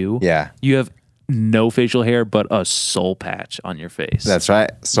that you? Yeah. You have no facial hair, but a soul patch on your face. That's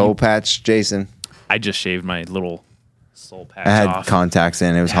right. Soul patch Jason. I just shaved my little soul patch I had off. contacts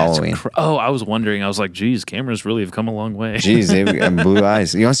in. It was That's Halloween. oh, I was wondering. I was like, geez, cameras really have come a long way. Jeez, they have blue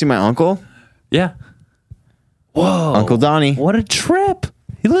eyes. You want to see my uncle? Yeah. Whoa. Uncle Donnie. What a trip.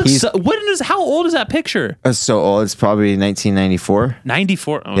 He looks He's- how old is that picture? It's so old. It's probably 1994.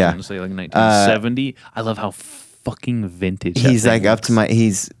 94. I was Yeah. going to say like 1970. I love how fucking vintage that He's thing like up to looks. my.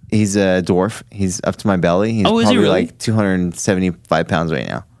 He's a dwarf. He's up to my belly. He's Oh, is he probably really? like 275 pounds right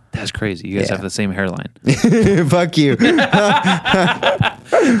now. That's crazy. You guys Yeah. have the same hairline. Fuck you.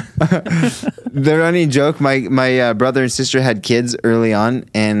 The running joke. My brother and sister had kids early on,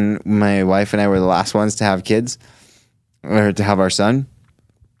 and my wife and I were the last ones to have kids, or to have our son.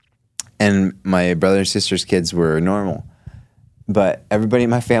 And my brother and sister's kids were normal, but everybody in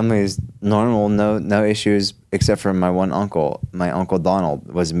my family is normal. No issues except for my one uncle. My uncle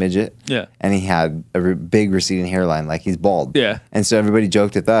Donald was a midget. Yeah. and he had a big receding hairline, like he's bald. Yeah. And so everybody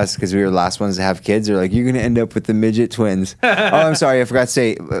joked with us because we were the last ones to have kids. They're like, "You're gonna end up with the midget twins." Oh, I'm sorry, I forgot to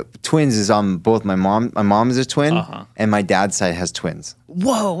say, twins is on both my mom. My mom is a twin, Uh-huh. and my dad's side has twins.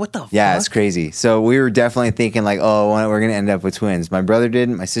 Whoa, what the Yeah, fuck? it's crazy. So we were definitely thinking like, "Oh, we're gonna end up with twins." My brother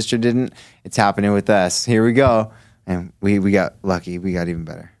didn't. My sister didn't. It's happening with us. Here we go. And we got lucky. We got even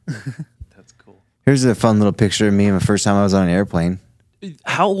better. That's cool. Here's a fun little picture of me the first time I was on an airplane.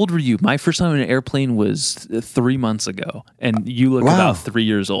 How old were you? My first time in an airplane was 3 months ago, and you look Wow. about 3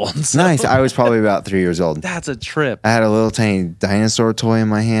 years old. So Nice. I was probably about 3 years old. That's a trip. I had a little tiny dinosaur toy in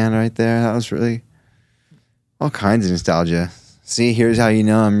my hand right there. That was really all kinds of nostalgia. See, here's how you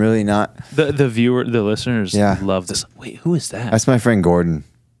know I'm really not. The listeners Yeah. love this. Wait, who is that? That's my friend Gordon,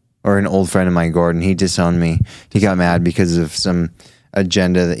 or an old friend of mine, Gordon. He disowned me. He got mad because of some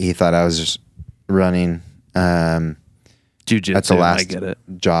agenda that he thought I was just running. Jiu-jitsu. That's the last I get it.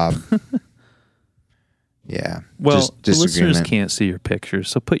 job. Yeah. Well, Just the listeners disagreement. can't see your pictures,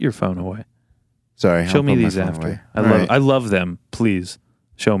 so put your phone away. Sorry. Show I'll me put my these phone after. away. I All love right. I love them. Please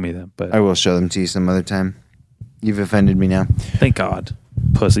show me them. But I will show them to you some other time. You've offended me now. thank God,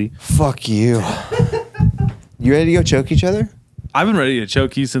 pussy. Fuck you. You ready to go choke each other? I've been ready to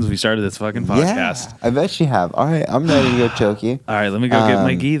choke you since we started this fucking podcast. Yeah, I bet you have. All right, I'm ready to go choke you. All right, let me go get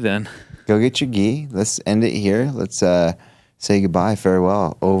my Um, gi then. Go get your gi. Let's end it here. Let's say goodbye,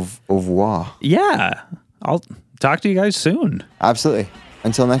 farewell, au revoir. Yeah, I'll talk to you guys soon. Absolutely.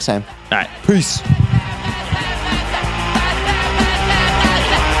 Until next time. All right. Peace.